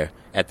anywhere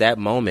at that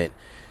moment.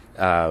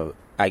 I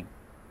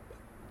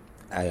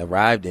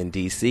arrived in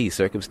DC,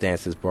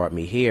 circumstances brought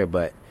me here,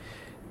 but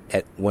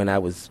when I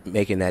was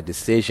making that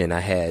decision, I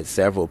had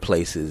several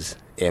places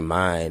in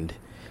mind.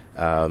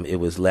 It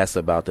was less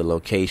about the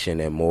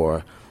location and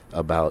more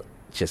about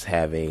just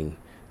having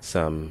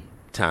some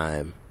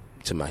time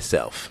to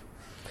myself.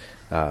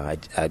 I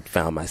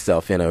found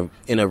myself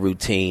in a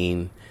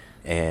routine,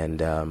 and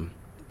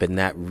but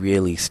not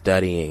really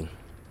studying.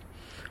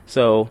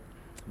 So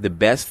the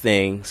best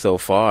thing so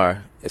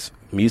far,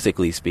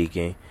 musically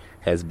speaking,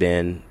 has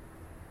been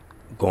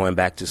going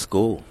back to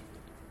school.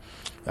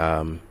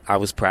 I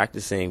was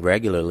practicing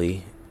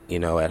regularly,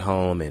 at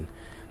home, and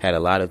had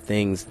a lot of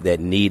things that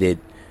needed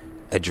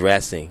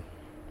addressing.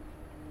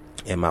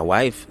 And my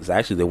wife is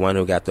actually the one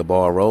who got the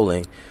ball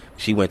rolling.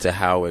 She went to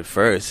Howard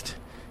first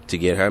to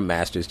get her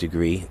master's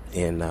degree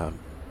in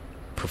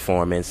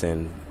performance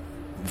and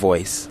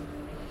voice.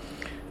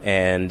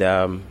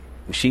 And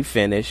she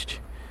finished.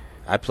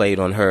 I played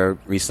on her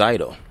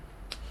recital.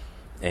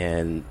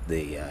 And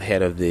the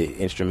head of the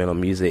instrumental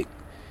music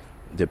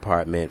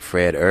department,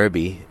 Fred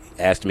Irby,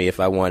 asked me if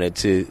I wanted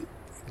to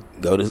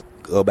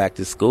go back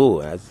to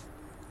school. I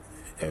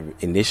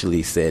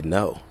initially said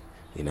no.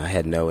 I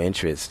had no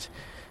interest.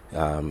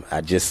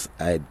 I just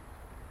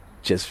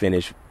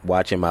finished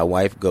watching my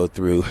wife go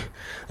through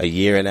a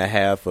year and a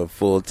half of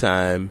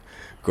full-time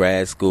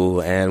grad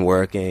school and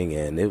working,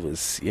 and it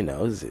was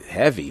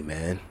heavy,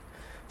 man.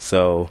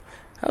 So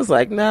I was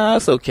like, nah,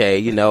 it's okay.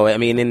 I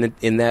mean,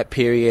 in that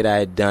period, I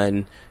had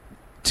done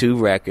 2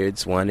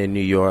 records, one in New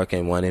York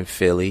and one in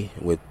Philly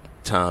with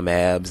Tom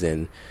Abbs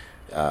and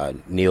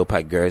Neil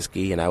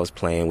Pygursky, and I was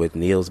playing with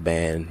Neil's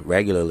band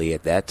regularly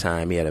at that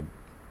time. He had a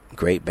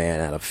great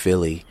band out of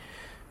Philly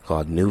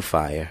called New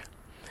Fire.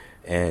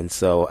 And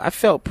so I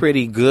felt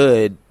pretty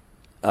good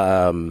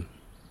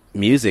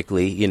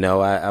musically.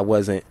 I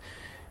wasn't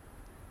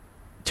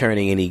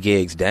turning any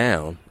gigs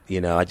down.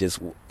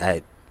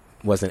 I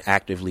wasn't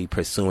actively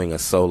pursuing a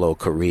solo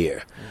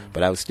career.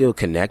 But I was still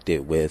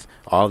connected with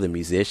all the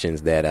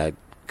musicians that I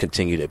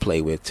continue to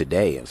play with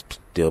today. I was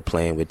still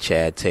playing with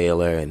Chad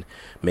Taylor and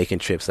making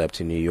trips up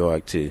to New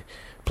York to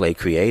play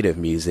creative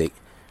music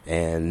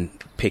and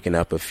picking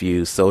up a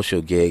few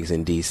social gigs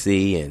in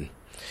D.C. And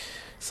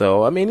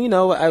so, I mean,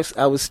 I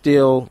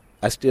still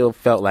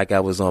felt like I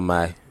was on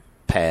my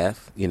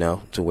path,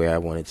 to where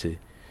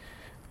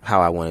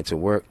how I wanted to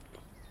work.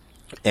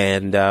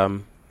 And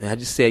I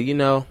just said,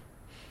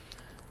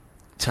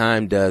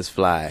 time does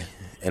fly,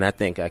 and I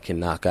think I can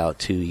knock out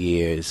 2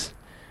 years.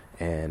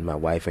 And my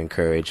wife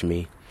encouraged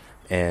me,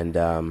 and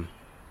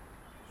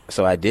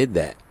so I did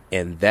that,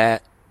 and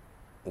that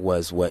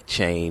was what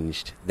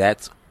changed.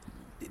 It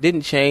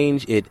didn't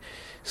change; it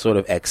sort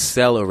of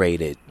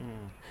accelerated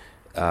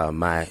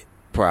my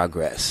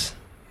progress,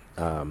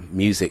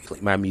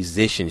 musically, my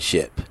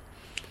musicianship.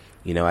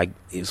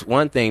 It's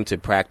one thing to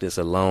practice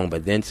alone,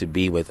 but then to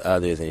be with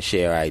others and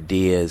share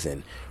ideas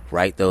and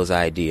write those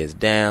ideas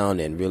down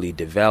and really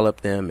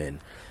develop them,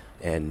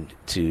 and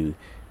to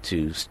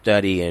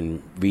study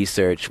and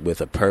research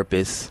with a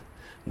purpose,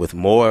 with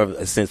more of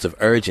a sense of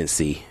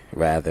urgency,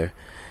 rather,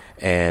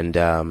 and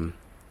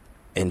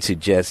to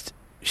just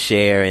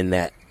share in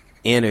that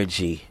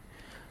energy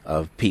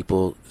of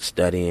people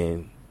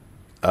studying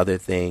other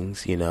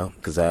things,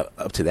 because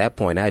up to that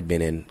point I'd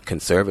been in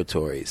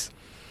conservatories,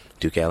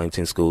 Duke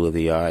Ellington School of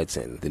the Arts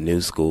and the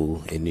New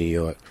School in New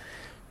York.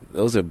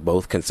 Those are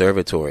both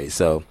conservatories.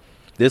 So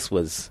this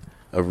was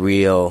a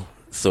real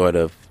sort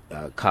of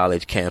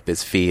college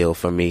campus feel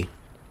for me.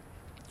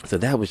 So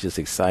that was just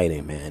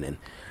exciting, man.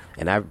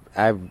 And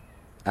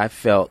I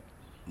felt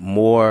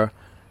more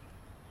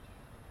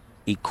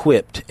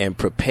equipped and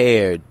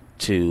prepared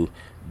to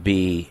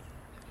be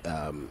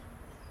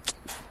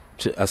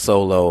a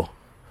solo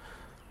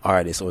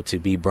artist, or to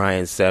be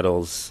Brian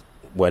Settle's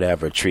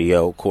whatever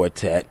trio,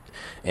 quartet,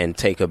 and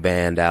take a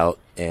band out.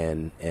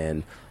 And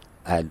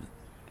I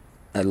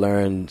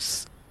learned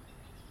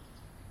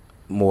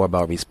more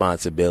about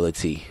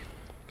responsibility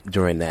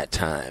during that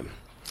time.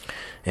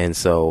 And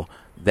so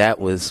that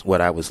was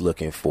what I was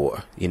looking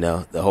for.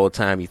 The whole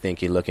time you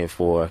think you're looking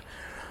for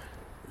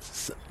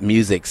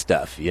music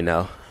stuff,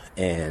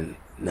 and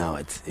no,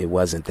 it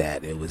wasn't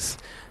that. It was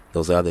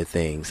those other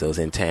things, those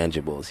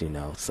intangibles,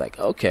 It's like,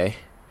 okay,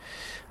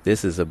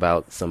 this is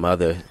about some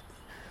other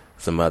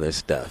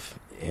stuff.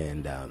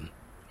 And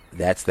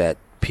that's that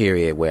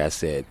period where I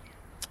said,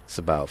 it's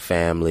about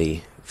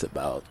family, it's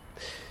about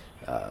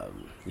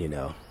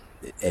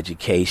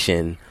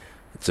education,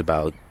 it's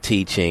about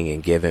teaching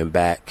and giving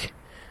back.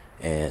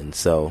 And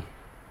so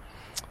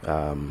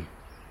I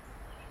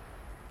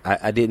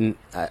didn't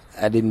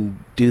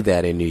do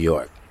that in New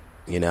York,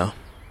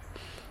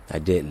 I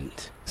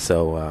didn't.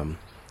 So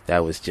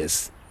that was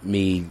just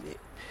me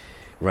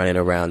running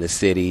around the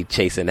city,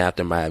 chasing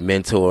after my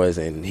mentors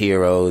and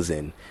heroes,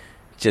 and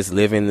just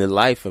living the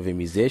life of a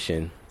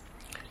musician.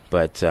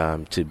 But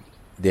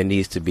there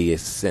needs to be a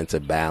sense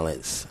of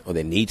balance, or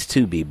there needs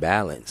to be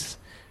balance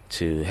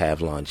to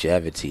have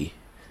longevity,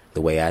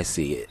 the way I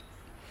see it.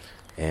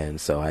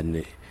 And so I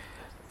knew,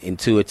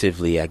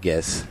 intuitively, I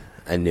guess,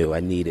 I knew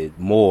I needed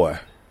more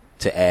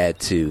to add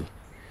to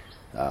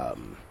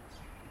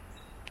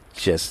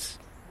just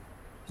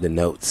the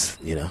notes,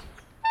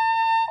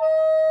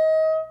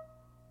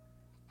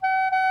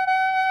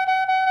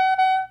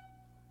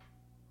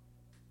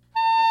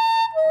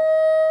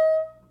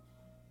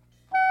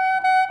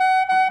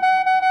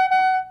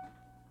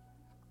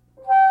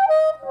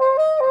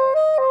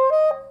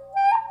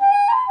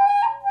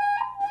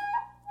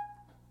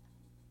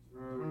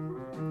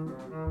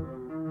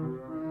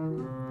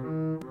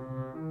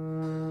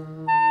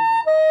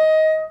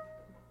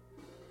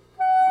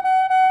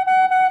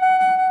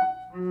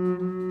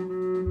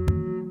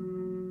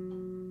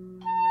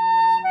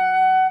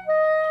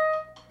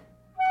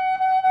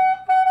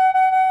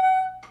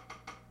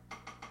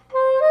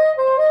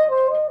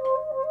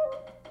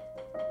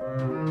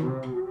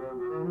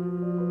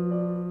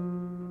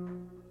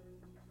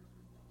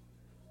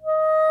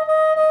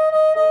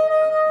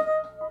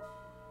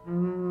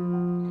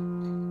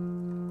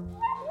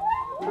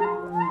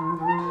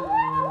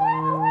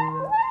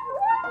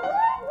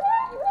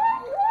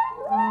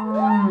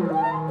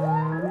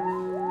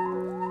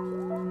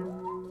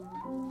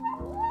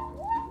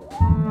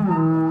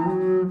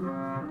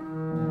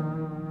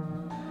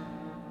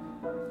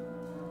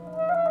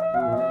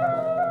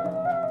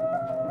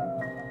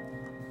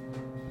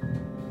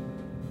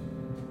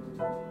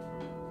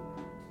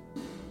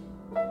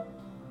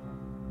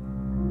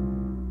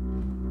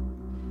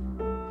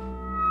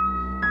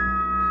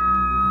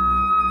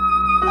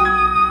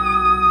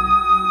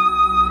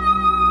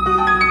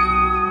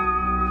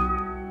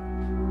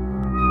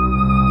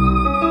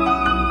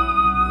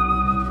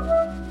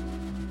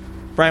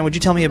 Brian, would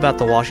you tell me about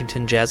the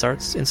Washington Jazz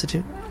Arts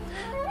Institute?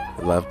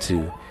 I'd love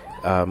to.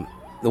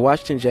 The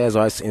Washington Jazz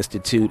Arts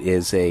Institute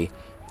is a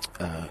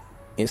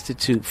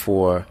institute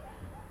for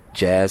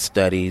jazz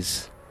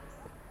studies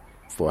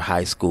for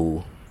high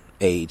school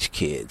age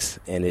kids,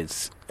 and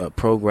it's a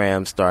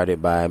program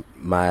started by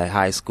my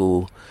high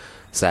school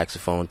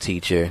saxophone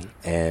teacher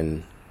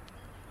and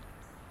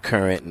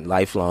current and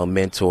lifelong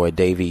mentor,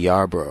 Davy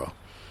Yarborough.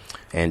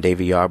 And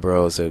Davy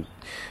Yarborough is a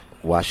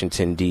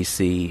Washington,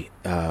 D.C.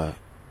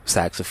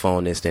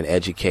 Saxophonist and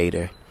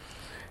educator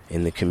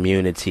in the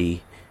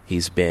community.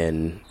 He's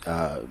been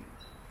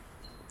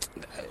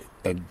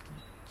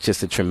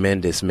just a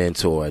tremendous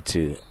mentor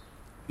to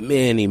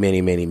many,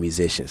 many, many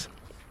musicians.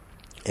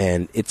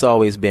 And it's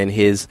always been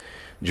his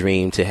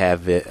dream to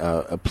have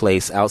a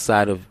place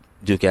outside of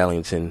Duke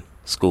Ellington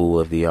School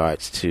of the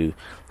Arts to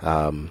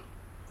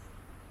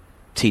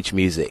teach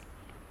music,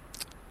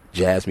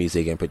 jazz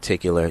music in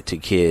particular, to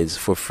kids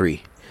for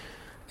free.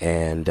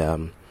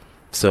 And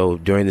so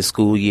during the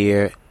school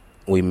year,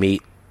 we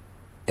meet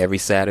every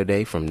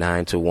Saturday from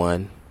 9 to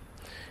 1.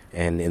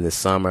 And in the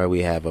summer,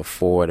 we have a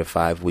 4 to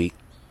 5 week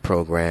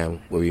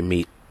program where we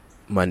meet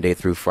Monday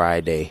through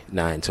Friday,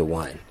 9 to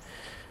 1.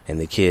 And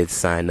the kids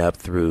sign up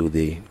through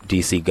the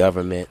D.C.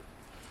 government,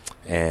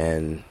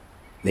 and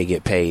they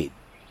get paid.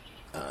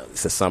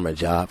 It's a summer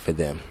job for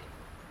them,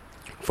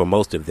 for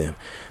most of them.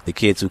 The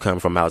kids who come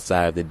from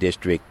outside of the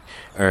district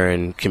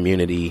earn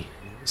community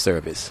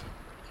service.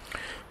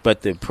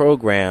 But the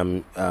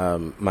program,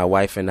 my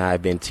wife and I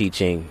have been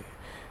teaching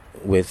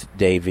with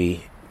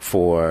Davy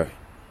for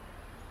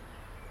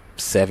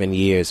 7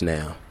 years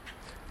now,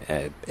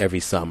 every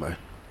summer.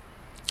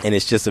 And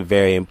it's just a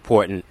very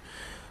important,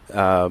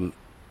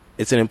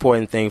 it's an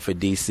important thing for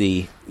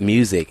DC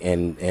music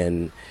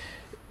and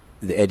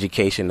the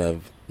education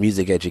of,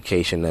 music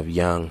education of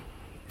young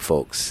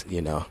folks,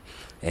 you know.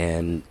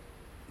 And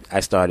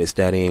I started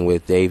studying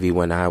with Davy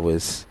when I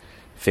was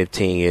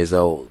 15 years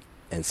old.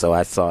 And so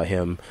I saw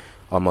him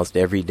almost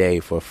every day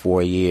for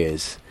 4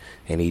 years.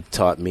 And he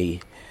taught me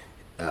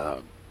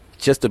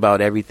just about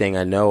everything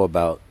I know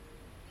about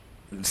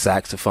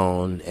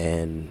saxophone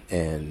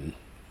and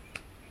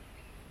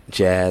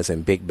jazz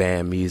and big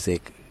band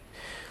music.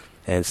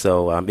 And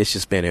so it's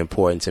just been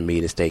important to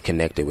me to stay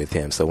connected with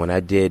him. So when I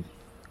did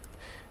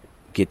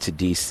get to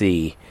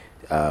D.C.,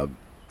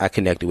 I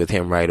connected with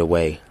him right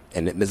away.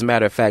 And as a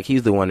matter of fact,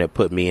 he's the one that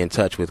put me in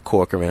touch with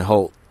Corcoran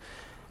Holt,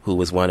 who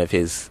was one of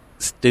his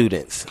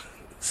students.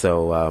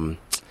 So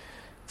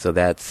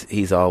that's,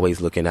 he's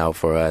always looking out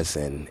for us,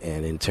 and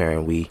in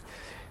turn we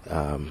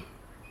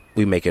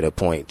make it a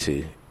point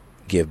to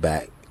give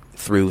back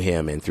through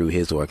him and through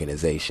his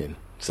organization.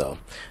 So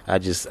I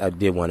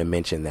did want to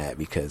mention that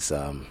because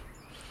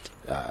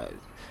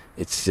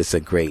it's just a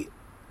great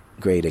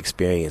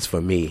experience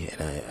for me,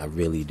 and I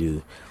really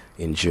do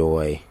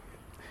enjoy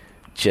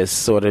just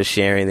sort of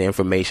sharing the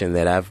information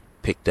that I've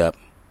picked up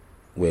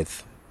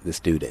with the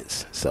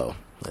students. So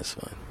that's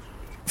fun.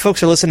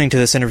 Folks are listening to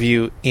this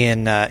interview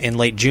in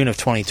late June of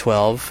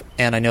 2012,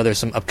 and I know there's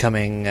some an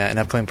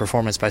upcoming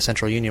performance by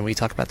Central Union. Will you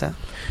talk about that?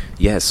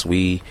 Yes,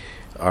 we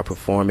are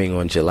performing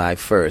on July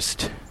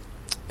 1st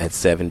at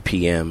 7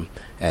 p.m.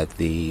 at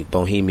the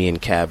Bohemian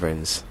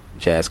Caverns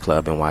Jazz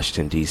Club in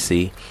Washington,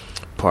 D.C.,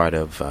 part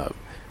of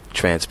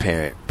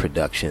Transparent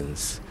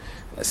Productions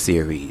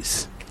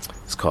series.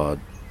 It's called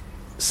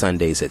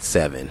Sundays at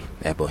 7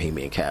 at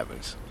Bohemian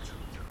Caverns.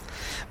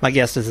 My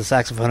guest is the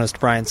saxophonist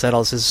Brian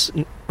Settles. His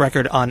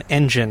record on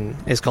Engine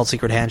is called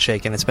Secret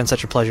Handshake, and it's been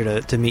such a pleasure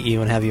to meet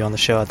you and have you on the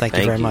show. Thank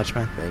you very much,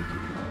 man. Thank you.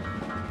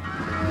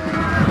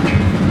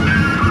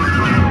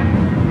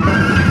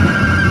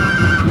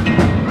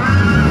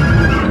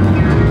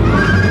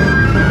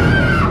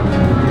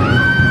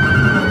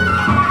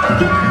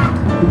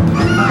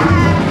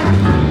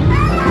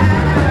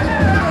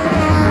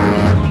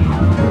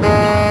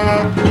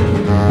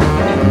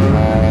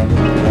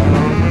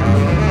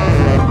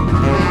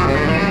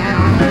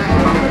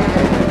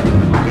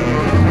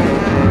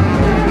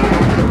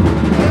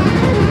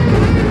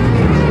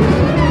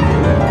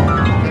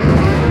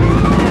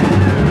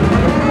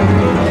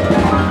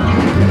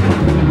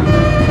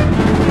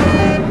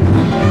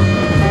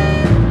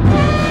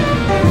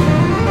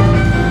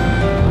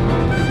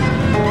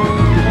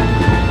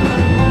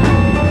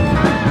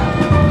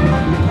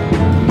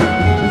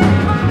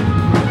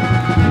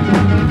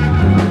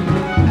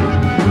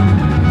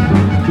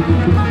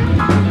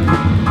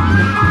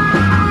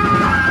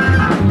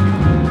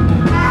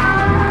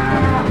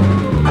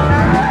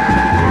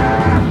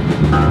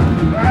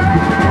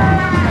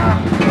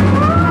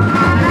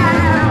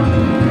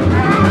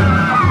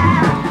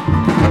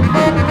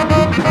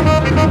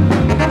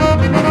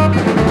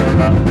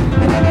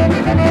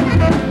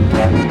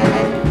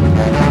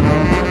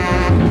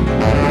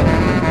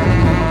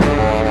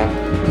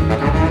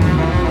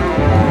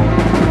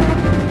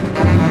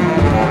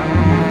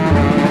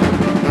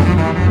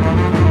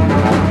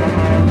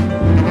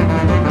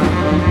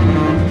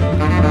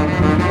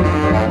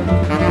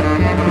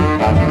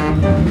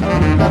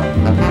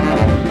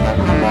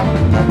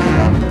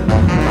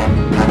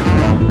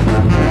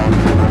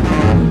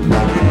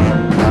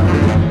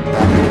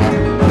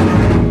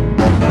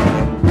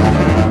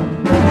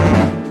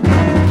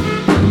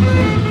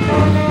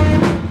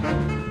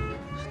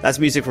 That's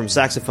music from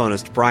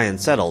saxophonist Brian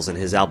Settles and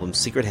his album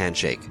Secret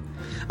Handshake.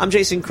 I'm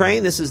Jason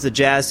Crane. This is the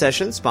Jazz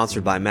Session,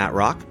 sponsored by Matt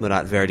Rock,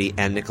 Murat Verdi,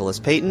 and Nicholas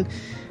Payton.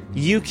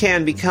 You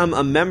can become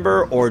a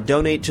member or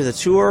donate to the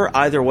tour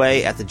either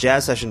way at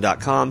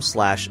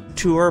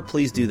thejazzsession.com/tour.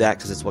 Please do that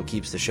because it's what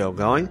keeps the show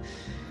going.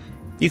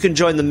 You can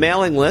join the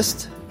mailing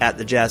list at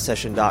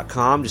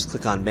thejazzsession.com. Just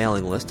click on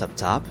mailing list up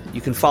top.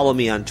 You can follow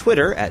me on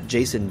Twitter at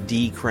Jason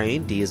D.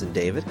 Crane, D as in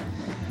David.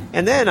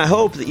 And then I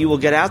hope that you will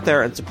get out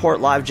there and support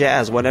live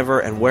jazz whenever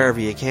and wherever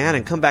you can,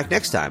 and come back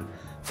next time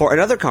for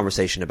another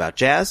conversation about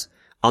jazz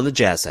on the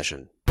Jazz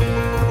Session.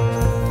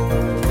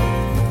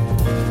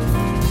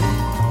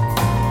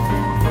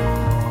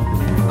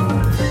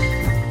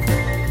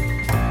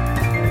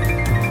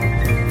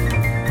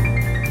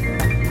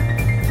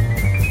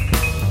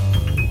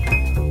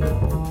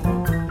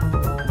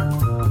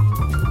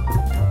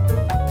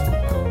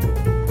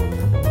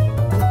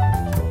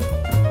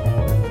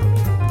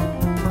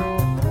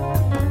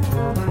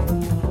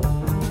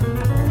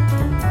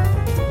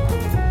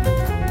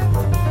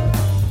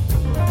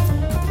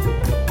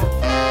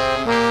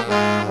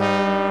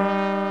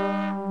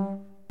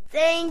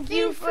 Thank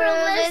you for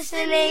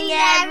listening,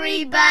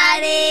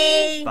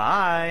 everybody.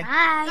 Bye. Bye.